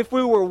trusted, and if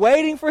we were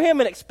waiting for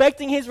him and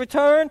expecting his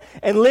return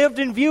and lived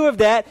in view of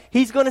that,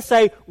 he's going to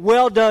say,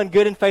 well done,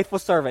 good and faithful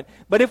servant.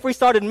 But if we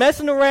started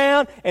messing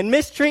around and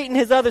mistreating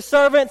his other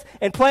servants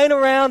and playing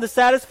around to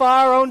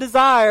satisfy our own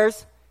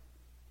desires,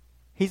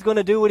 he's going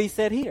to do what he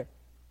said here.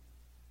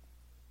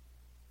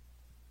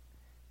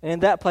 And in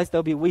that place,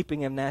 there'll be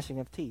weeping and gnashing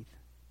of teeth.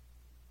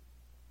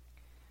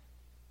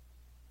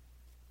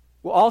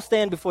 We'll all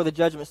stand before the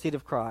judgment seat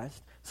of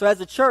Christ. So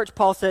as a church,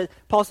 Paul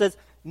says,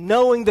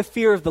 knowing the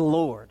fear of the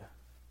Lord.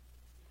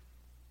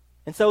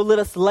 And so let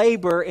us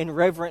labor in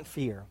reverent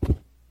fear.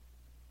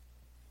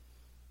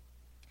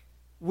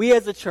 We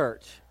as a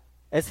church,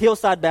 as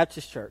Hillside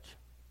Baptist Church,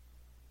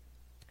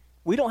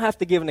 we don't have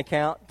to give an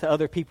account to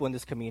other people in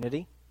this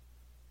community.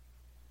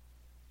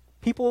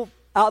 People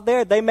out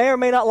there, they may or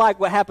may not like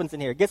what happens in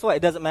here. Guess what?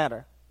 It doesn't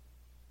matter.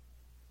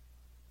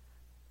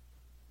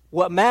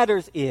 What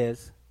matters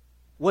is,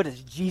 what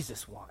does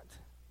Jesus want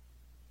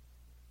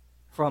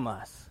from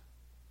us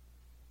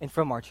and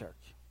from our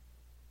church?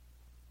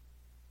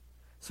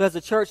 So as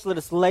a church, let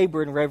us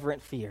labor in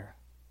reverent fear,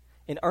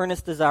 in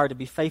earnest desire to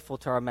be faithful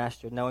to our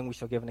Master, knowing we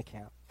shall give an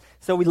account.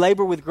 So we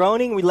labor with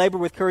groaning, we labor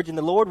with courage in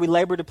the Lord, we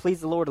labor to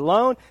please the Lord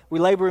alone, we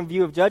labor in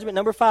view of judgment.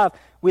 Number 5,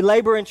 we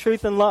labor in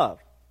truth and love.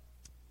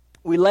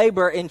 We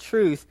labor in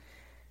truth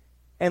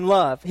and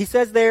love. He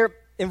says there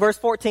in verse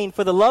 14,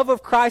 for the love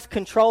of Christ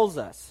controls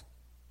us,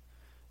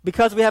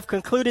 because we have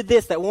concluded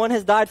this, that one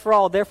has died for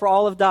all, therefore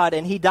all have died,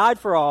 and he died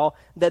for all,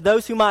 that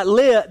those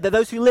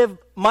who live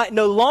might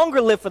no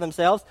longer live for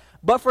themselves,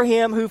 but for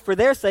him who for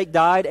their sake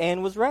died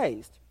and was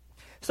raised.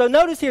 So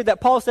notice here that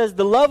Paul says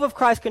the love of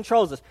Christ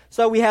controls us.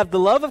 So we have the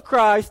love of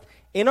Christ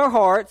in our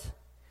hearts,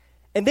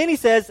 and then he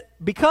says,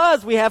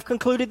 because we have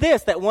concluded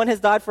this, that one has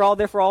died for all,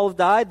 therefore all have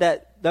died,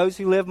 that those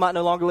who live might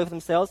no longer live for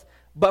themselves,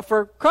 but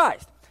for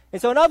Christ.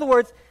 And so in other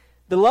words,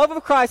 the love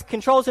of Christ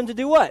controls him to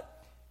do what?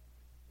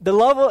 The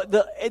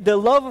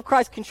love of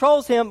Christ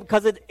controls him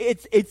because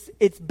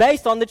it's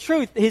based on the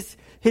truth,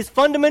 his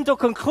fundamental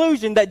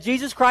conclusion that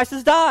Jesus Christ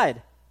has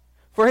died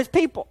for his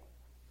people.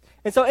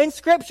 And so in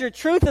Scripture,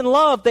 truth and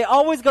love, they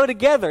always go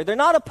together. They're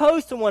not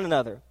opposed to one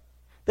another.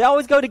 They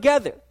always go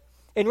together.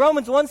 In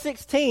Romans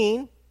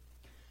 1:16,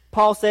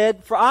 Paul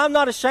said, for I am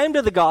not ashamed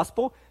of the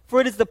gospel,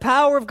 for it is the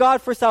power of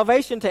God for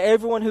salvation to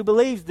everyone who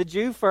believes, the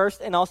Jew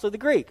first and also the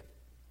Greek.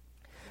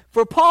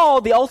 For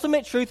Paul, the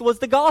ultimate truth was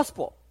the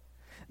gospel.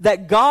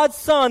 That God's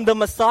Son, the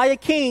Messiah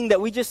King that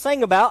we just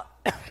sang about,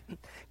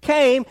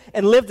 came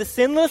and lived a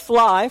sinless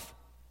life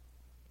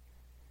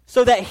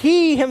so that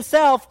he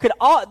could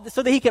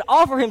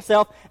offer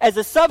himself as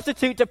a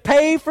substitute to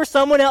pay for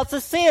someone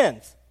else's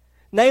sins,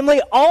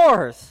 namely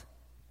ours,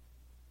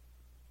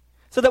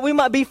 so that we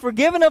might be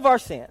forgiven of our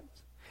sins.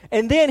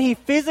 And then he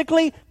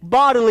physically,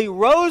 bodily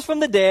rose from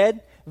the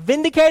dead,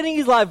 vindicating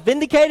his life,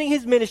 vindicating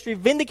his ministry,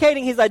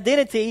 vindicating his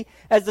identity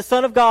as the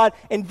Son of God,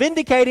 and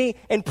vindicating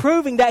and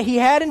proving that he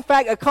had in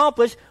fact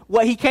accomplished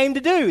what he came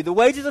to do. The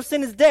wages of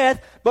sin is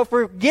death, but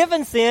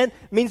forgiven sin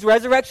means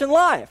resurrection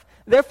life.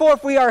 Therefore,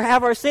 if we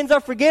have our sins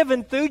are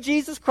forgiven through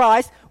Jesus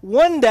Christ,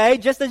 one day,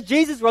 just as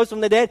Jesus rose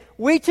from the dead,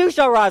 we too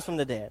shall rise from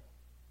the dead.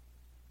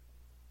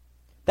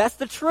 That's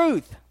the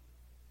truth.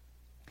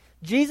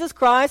 Jesus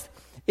Christ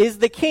is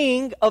the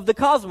King of the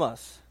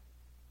cosmos.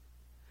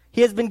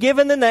 He has been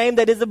given the name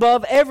that is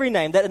above every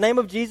name. That the name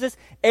of Jesus,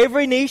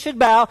 every knee should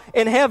bow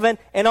in heaven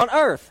and on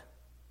earth.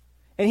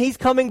 And he's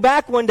coming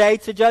back one day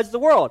to judge the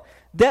world.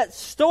 That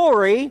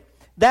story,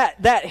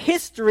 that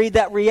history,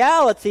 that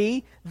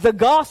reality, the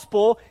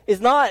gospel, is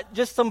not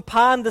just some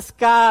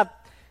pie-in-the-sky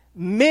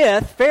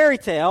myth, fairy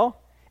tale.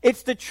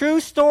 It's the true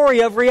story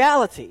of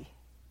reality.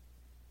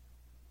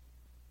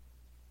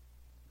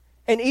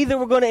 And either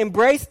we're going to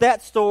embrace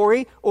that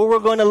story or we're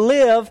going to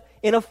live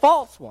in a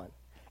false one.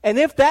 And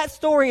if that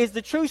story is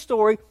the true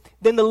story,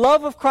 then the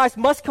love of Christ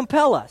must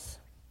compel us.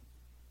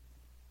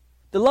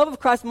 The love of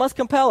Christ must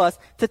compel us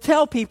to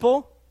tell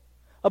people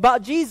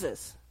about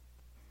Jesus.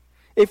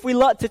 If we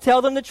love to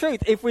tell them the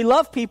truth. If we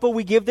love people,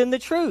 we give them the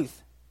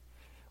truth.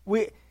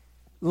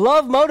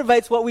 Love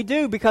motivates what we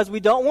do because we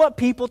don't want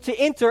people to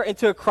enter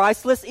into a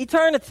Christless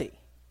eternity.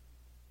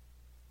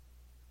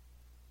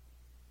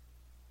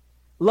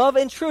 Love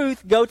and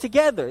truth go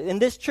together. And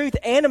this truth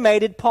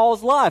animated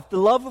Paul's life. The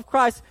love of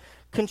Christ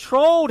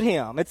controlled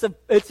him. It's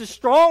a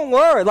strong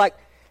word. Like,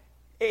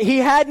 he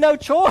had no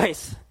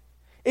choice.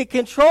 It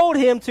controlled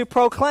him to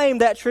proclaim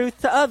that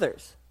truth to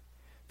others,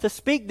 to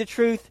speak the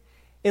truth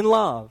in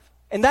love.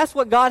 And that's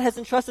what God has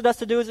entrusted us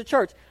to do as a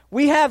church.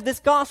 We have this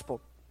gospel.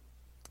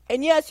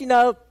 And yes,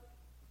 I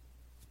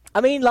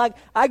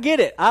get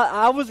it.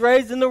 I was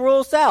raised in the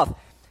rural South.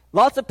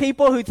 Lots of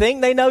people who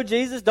think they know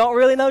Jesus don't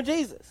really know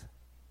Jesus.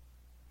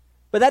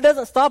 But that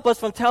doesn't stop us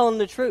from telling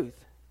the truth.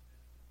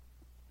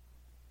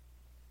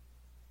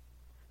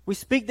 We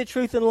speak the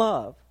truth in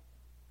love.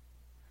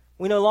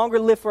 We no longer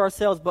live for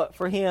ourselves, but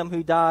for him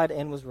who died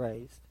and was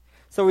raised.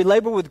 So we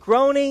labor with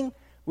groaning.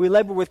 We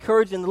labor with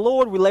courage in the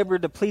Lord. We labor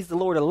to please the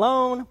Lord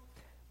alone.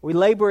 We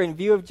labor in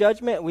view of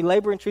judgment. We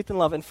labor in truth and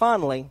love. And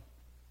finally,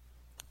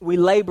 we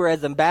labor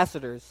as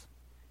ambassadors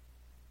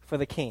for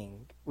the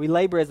King. We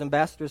labor as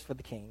ambassadors for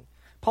the King.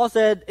 Paul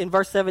said in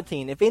verse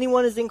 17, if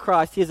anyone is in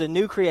Christ, he is a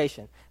new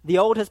creation. The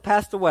old has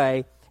passed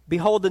away.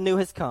 Behold, the new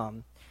has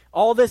come.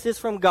 All this is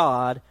from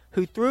God,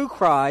 who through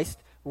Christ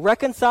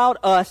reconciled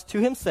us to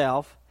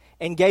himself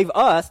and gave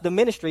us the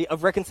ministry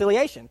of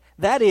reconciliation.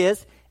 That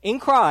is, in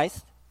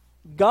Christ,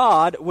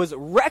 God was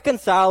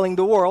reconciling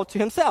the world to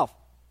himself,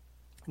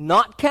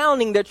 not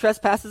counting their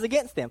trespasses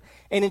against them,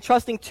 and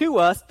entrusting to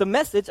us the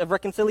message of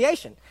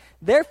reconciliation.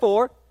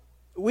 Therefore,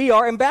 we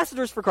are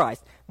ambassadors for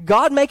Christ,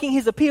 God making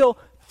his appeal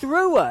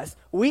through us.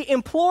 We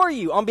implore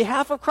you on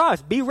behalf of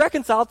Christ, be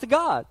reconciled to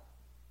God.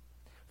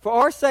 For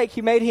our sake,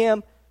 he made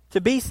him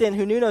to be sin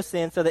who knew no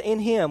sin, so that in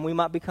him we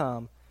might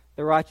become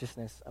the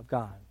righteousness of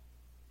God.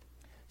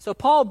 So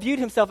Paul viewed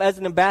himself as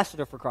an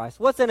ambassador for Christ.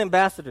 What's an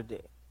ambassador do?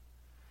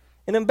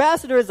 An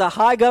ambassador is a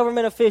high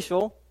government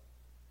official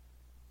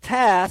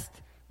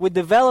tasked with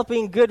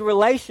developing good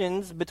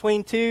relations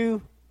between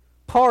two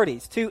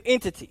parties, two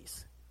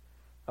entities.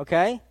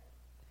 Okay?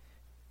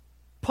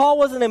 Paul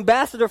was an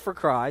ambassador for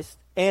Christ,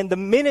 and the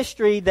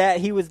ministry that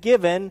he was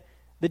given,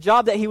 the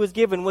job that he was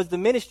given, was the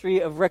ministry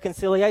of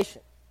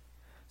reconciliation.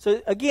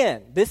 So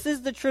again, this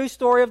is the true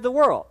story of the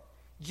world.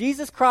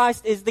 Jesus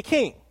Christ is the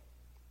King.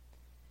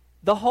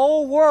 The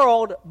whole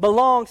world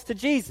belongs to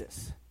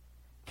Jesus.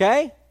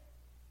 Okay?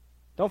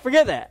 Don't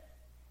forget that.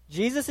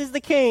 Jesus is the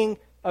King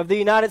of the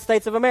United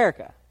States of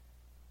America.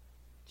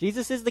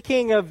 Jesus is the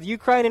King of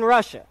Ukraine and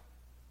Russia.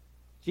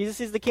 Jesus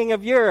is the King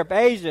of Europe,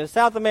 Asia,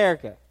 South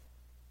America,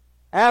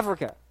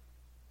 Africa.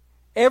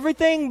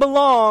 Everything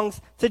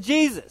belongs to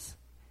Jesus.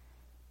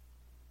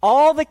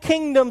 All the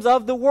kingdoms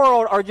of the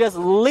world are just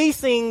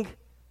leasing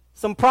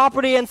some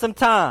property and some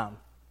time.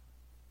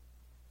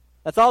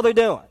 That's all they're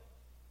doing.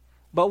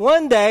 But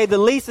one day, the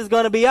lease is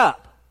going to be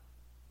up.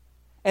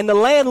 And the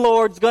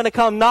landlord's going to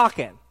come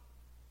knocking.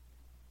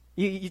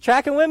 You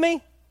tracking with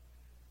me?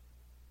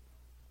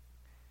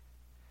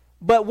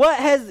 But what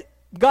has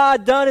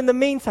God done in the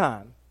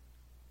meantime?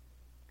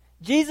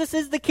 Jesus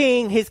is the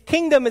King. His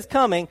kingdom is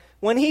coming.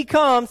 When he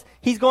comes,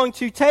 he's going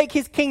to take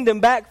his kingdom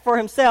back for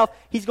himself.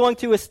 He's going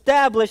to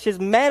establish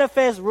his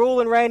manifest rule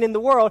and reign in the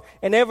world,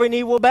 and every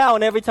knee will bow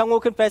and every tongue will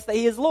confess that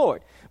he is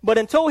Lord. But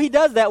until he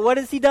does that, what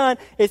has he done?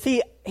 Is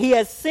he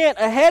has sent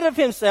ahead of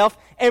himself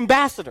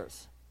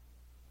ambassadors.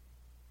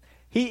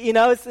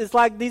 It's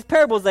like these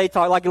parables they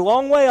talk, like a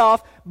long way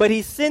off, but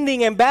he's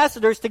sending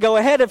ambassadors to go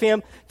ahead of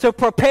him to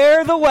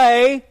prepare the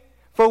way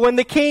for when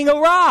the King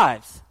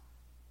arrives.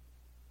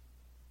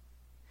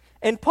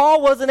 And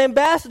Paul was an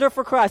ambassador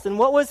for Christ. And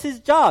what was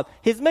his job?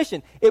 His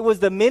mission? It was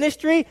the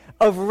ministry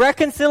of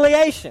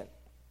reconciliation.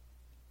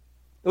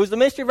 It was the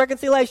ministry of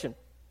reconciliation.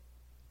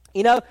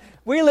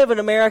 We live in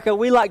America.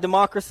 We like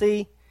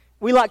democracy.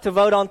 We like to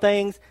vote on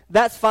things.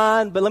 That's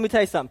fine, but let me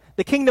tell you something.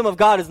 The kingdom of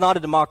God is not a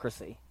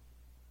democracy.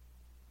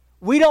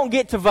 We don't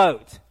get to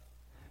vote.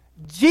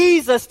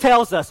 Jesus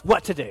tells us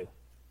what to do.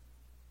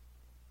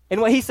 And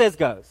what he says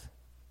goes.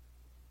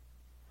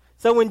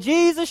 So when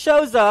Jesus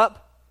shows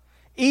up,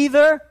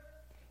 either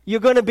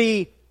you're going to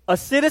be a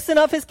citizen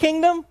of his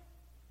kingdom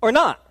or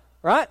not,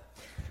 right?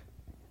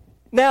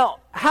 Now,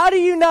 how do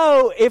you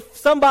know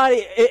if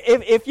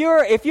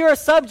you're a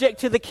subject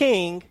to the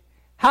king,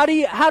 how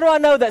do I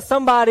know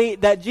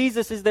that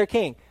Jesus is their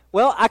king?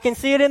 Well, I can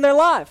see it in their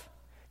life.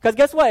 Because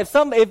guess what?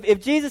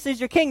 If Jesus is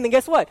your king, then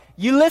guess what?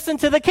 You listen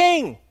to the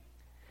king.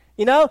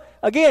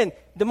 Again,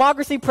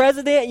 democracy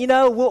president,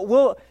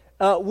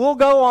 we'll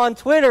go on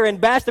Twitter and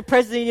bash the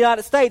president of the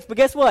United States, but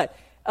guess what?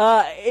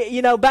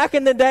 Back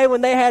in the day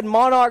when they had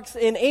monarchs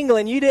in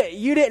England, you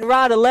didn't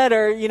write a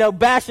letter,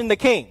 bashing the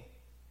king.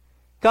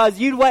 Because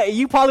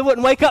you probably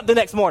wouldn't wake up the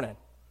next morning.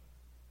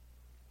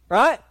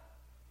 Right?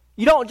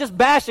 You don't just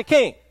bash a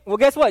king. Well,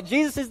 guess what?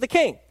 Jesus is the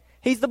king.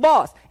 He's the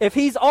boss. If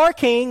he's our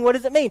king, what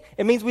does it mean?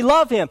 It means we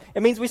love him.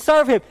 It means we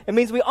serve him. It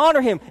means we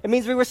honor him. It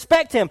means we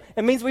respect him.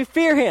 It means we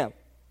fear him.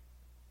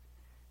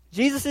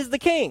 Jesus is the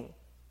king.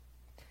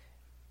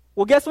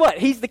 Well, guess what?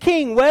 He's the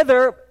king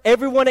whether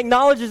everyone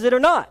acknowledges it or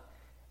not.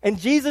 And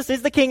Jesus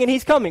is the king and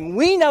he's coming.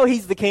 We know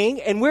he's the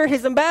king and we're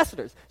his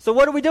ambassadors. So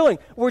what are we doing?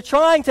 We're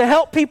trying to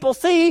help people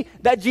see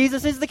that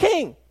Jesus is the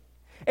king.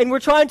 And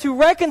we're trying to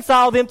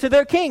reconcile them to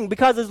their king,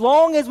 because as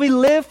long as we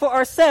live for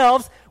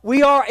ourselves,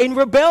 we are in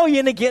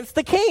rebellion against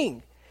the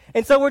king.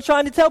 And so we're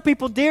trying to tell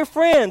people, dear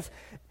friends,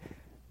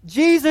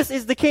 Jesus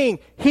is the king.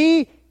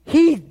 He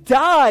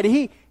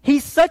died.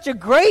 He's such a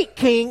great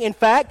king, in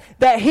fact,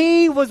 that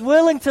he was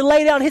willing to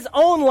lay down his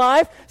own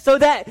life so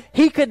that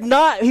he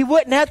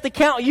wouldn't have to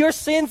count your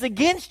sins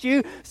against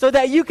you, so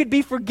that you could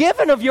be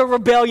forgiven of your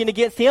rebellion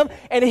against him.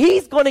 And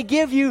he's going to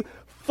give you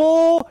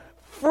full,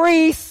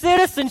 free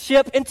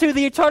citizenship into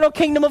the eternal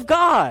kingdom of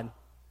God.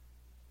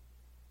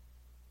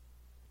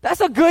 That's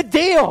a good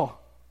deal.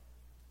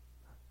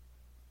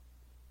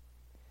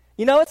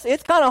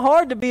 It's kind of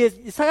hard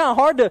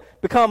to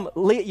become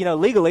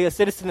legally a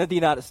citizen of the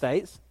United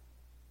States.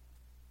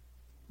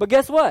 But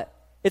guess what?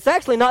 It's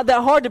actually not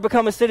that hard to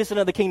become a citizen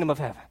of the kingdom of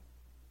heaven.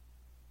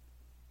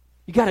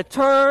 You got to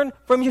turn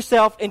from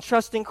yourself and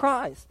trust in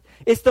Christ.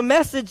 It's the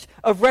message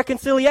of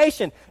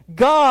reconciliation.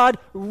 God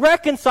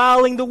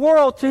reconciling the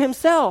world to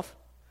himself.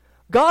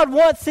 God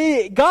wants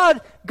it.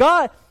 God's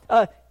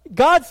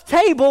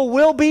table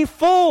will be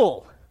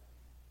full.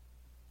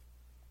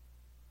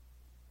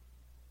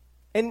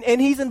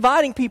 And he's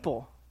inviting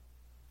people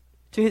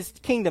to his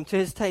kingdom, to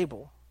his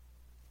table.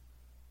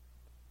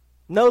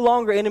 No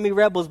longer enemy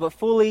rebels, but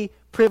fully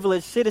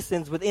privileged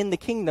citizens within the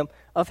kingdom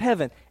of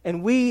heaven.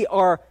 And we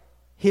are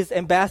his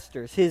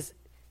ambassadors.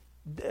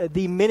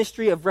 The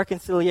ministry of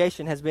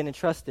reconciliation has been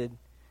entrusted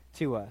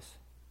to us.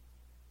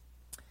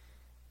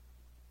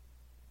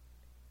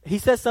 He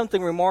says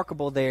something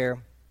remarkable there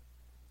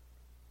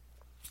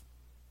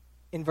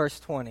in verse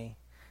 20.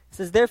 It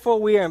says, therefore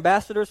we are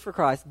ambassadors for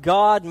Christ,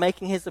 God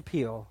making his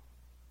appeal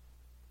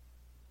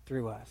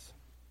through us.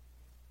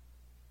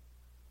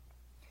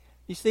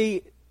 You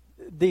see,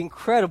 the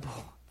incredible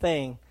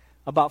thing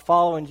about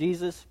following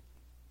Jesus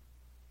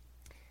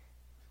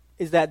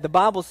is that the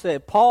Bible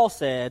said, Paul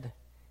said,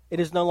 it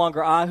is no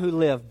longer I who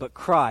live, but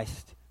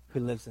Christ who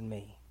lives in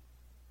me.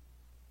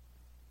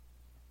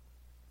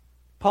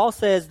 Paul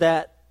says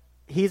that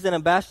he's an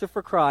ambassador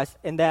for Christ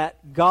and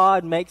that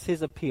God makes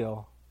his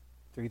appeal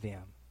through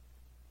them.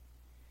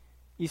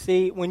 You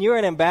see, when you're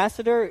an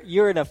ambassador,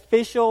 you're an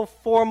official,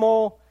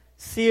 formal,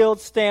 sealed,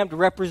 stamped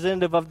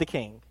representative of the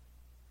king.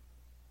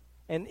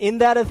 And in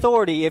that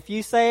authority, if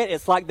you say it,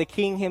 it's like the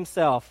king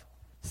himself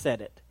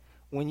said it.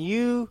 When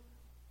you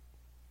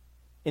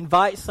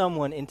invite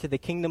someone into the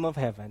kingdom of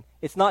heaven,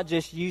 it's not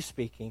just you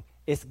speaking,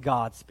 it's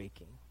God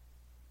speaking.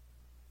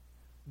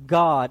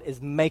 God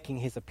is making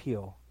his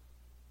appeal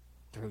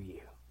through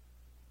you.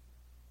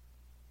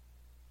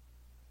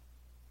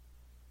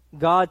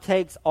 God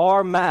takes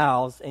our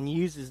mouths and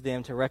uses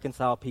them to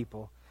reconcile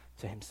people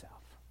to himself.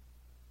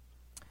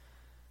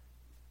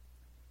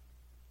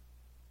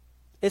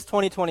 It's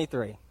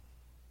 2023.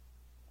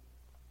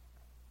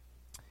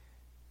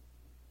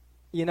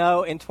 You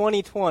know, in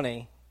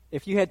 2020,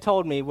 if you had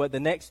told me what the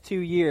next 2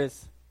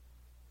 years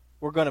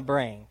were going to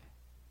bring,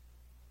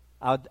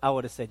 I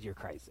would have said you're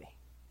crazy.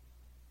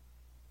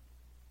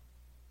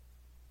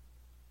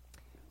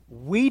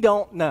 We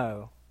don't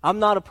know. I'm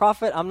not a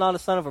prophet. I'm not a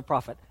son of a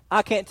prophet.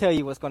 I can't tell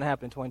you what's going to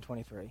happen in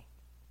 2023.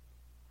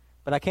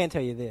 But I can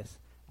tell you this.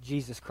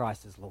 Jesus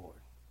Christ is Lord.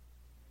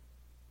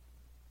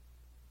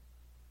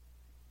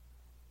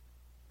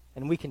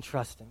 And we can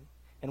trust him.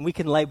 And we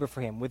can labor for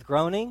him with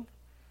groaning,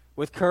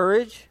 with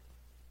courage,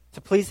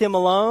 to please him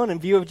alone in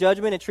view of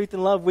judgment and truth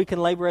and love. We can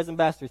labor as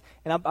ambassadors.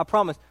 And I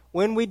promise,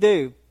 when we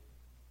do,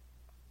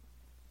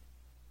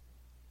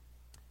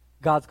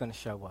 God's going to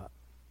show up.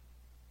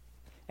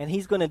 And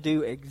he's going to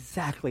do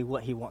exactly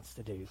what he wants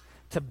to do,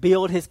 to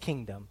build his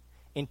kingdom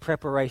in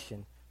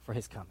preparation for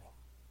his coming.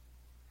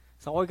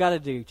 So all we got to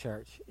do,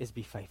 church, is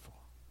be faithful.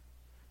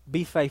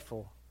 Be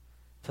faithful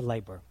to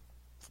labor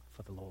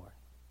for the Lord.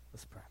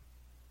 Let's pray.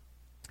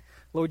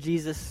 Lord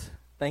Jesus,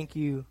 thank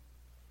you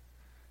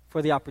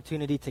for the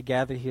opportunity to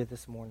gather here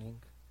this morning.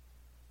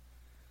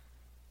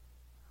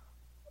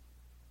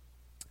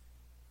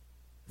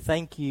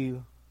 Thank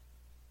you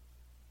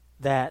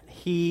that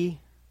he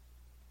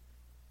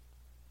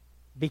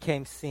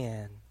became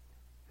sin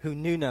who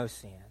knew no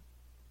sin,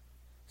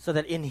 so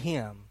that in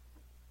him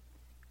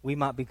we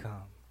might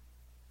become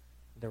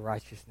the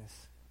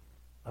righteousness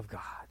of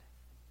God.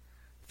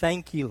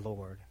 Thank you,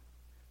 Lord,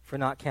 for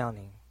not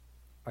counting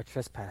our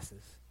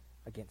trespasses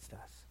against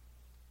us.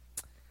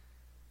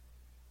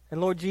 And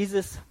Lord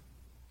Jesus,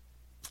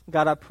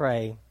 God, I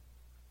pray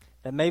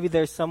that maybe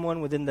there's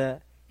someone within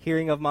the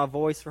hearing of my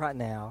voice right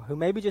now who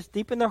maybe just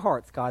deep in their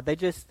hearts, God, they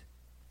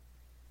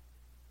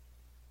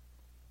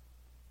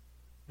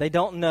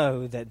don't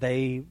know that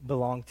they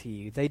belong to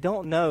you. They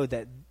don't know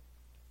that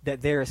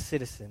they're a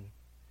citizen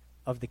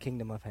of the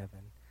kingdom of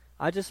heaven.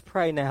 I just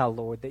pray now,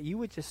 Lord, that you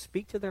would just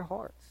speak to their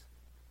hearts.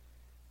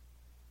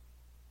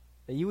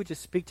 That you would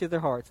just speak to their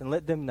hearts and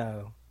let them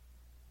know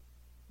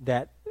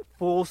that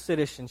full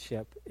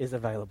citizenship is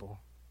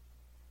available.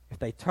 If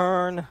they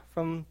turn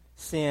from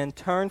sin,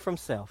 turn from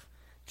self,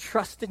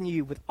 trust in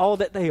you with all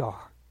that they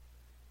are,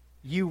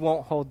 you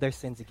won't hold their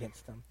sins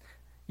against them.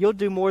 You'll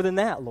do more than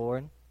that,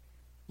 Lord.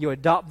 You'll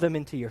adopt them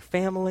into your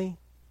family.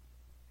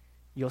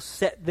 You'll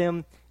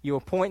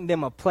appoint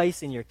them a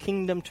place in your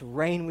kingdom to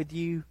reign with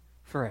you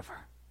forever.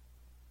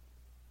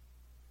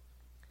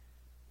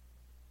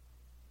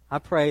 I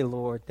pray,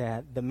 Lord,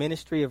 that the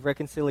ministry of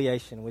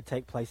reconciliation would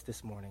take place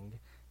this morning,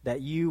 that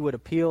you would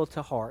appeal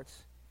to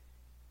hearts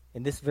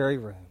in this very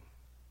room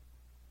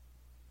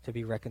to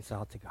be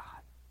reconciled to God.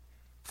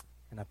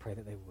 And I pray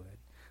that they would.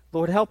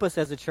 Lord, help us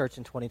as a church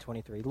in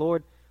 2023.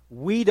 Lord,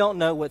 we don't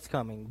know what's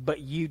coming,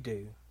 but you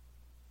do.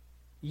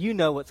 You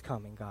know what's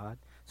coming, God.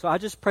 So I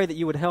just pray that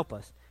you would help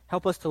us.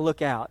 Help us to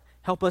look out.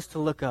 Help us to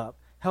look up.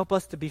 Help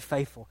us to be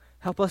faithful.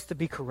 Help us to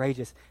be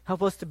courageous.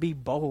 Help us to be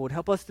bold.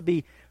 Help us to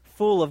be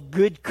full of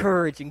good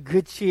courage and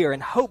good cheer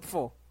and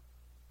hopeful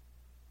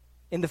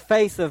in the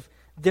face of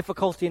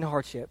difficulty and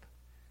hardship,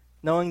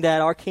 knowing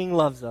that our King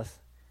loves us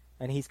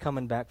and he's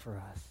coming back for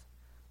us.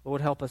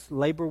 Lord, help us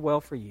labor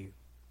well for you.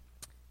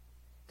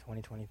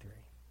 2023.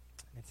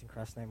 It's in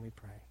Christ's name we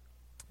pray.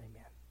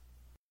 Amen.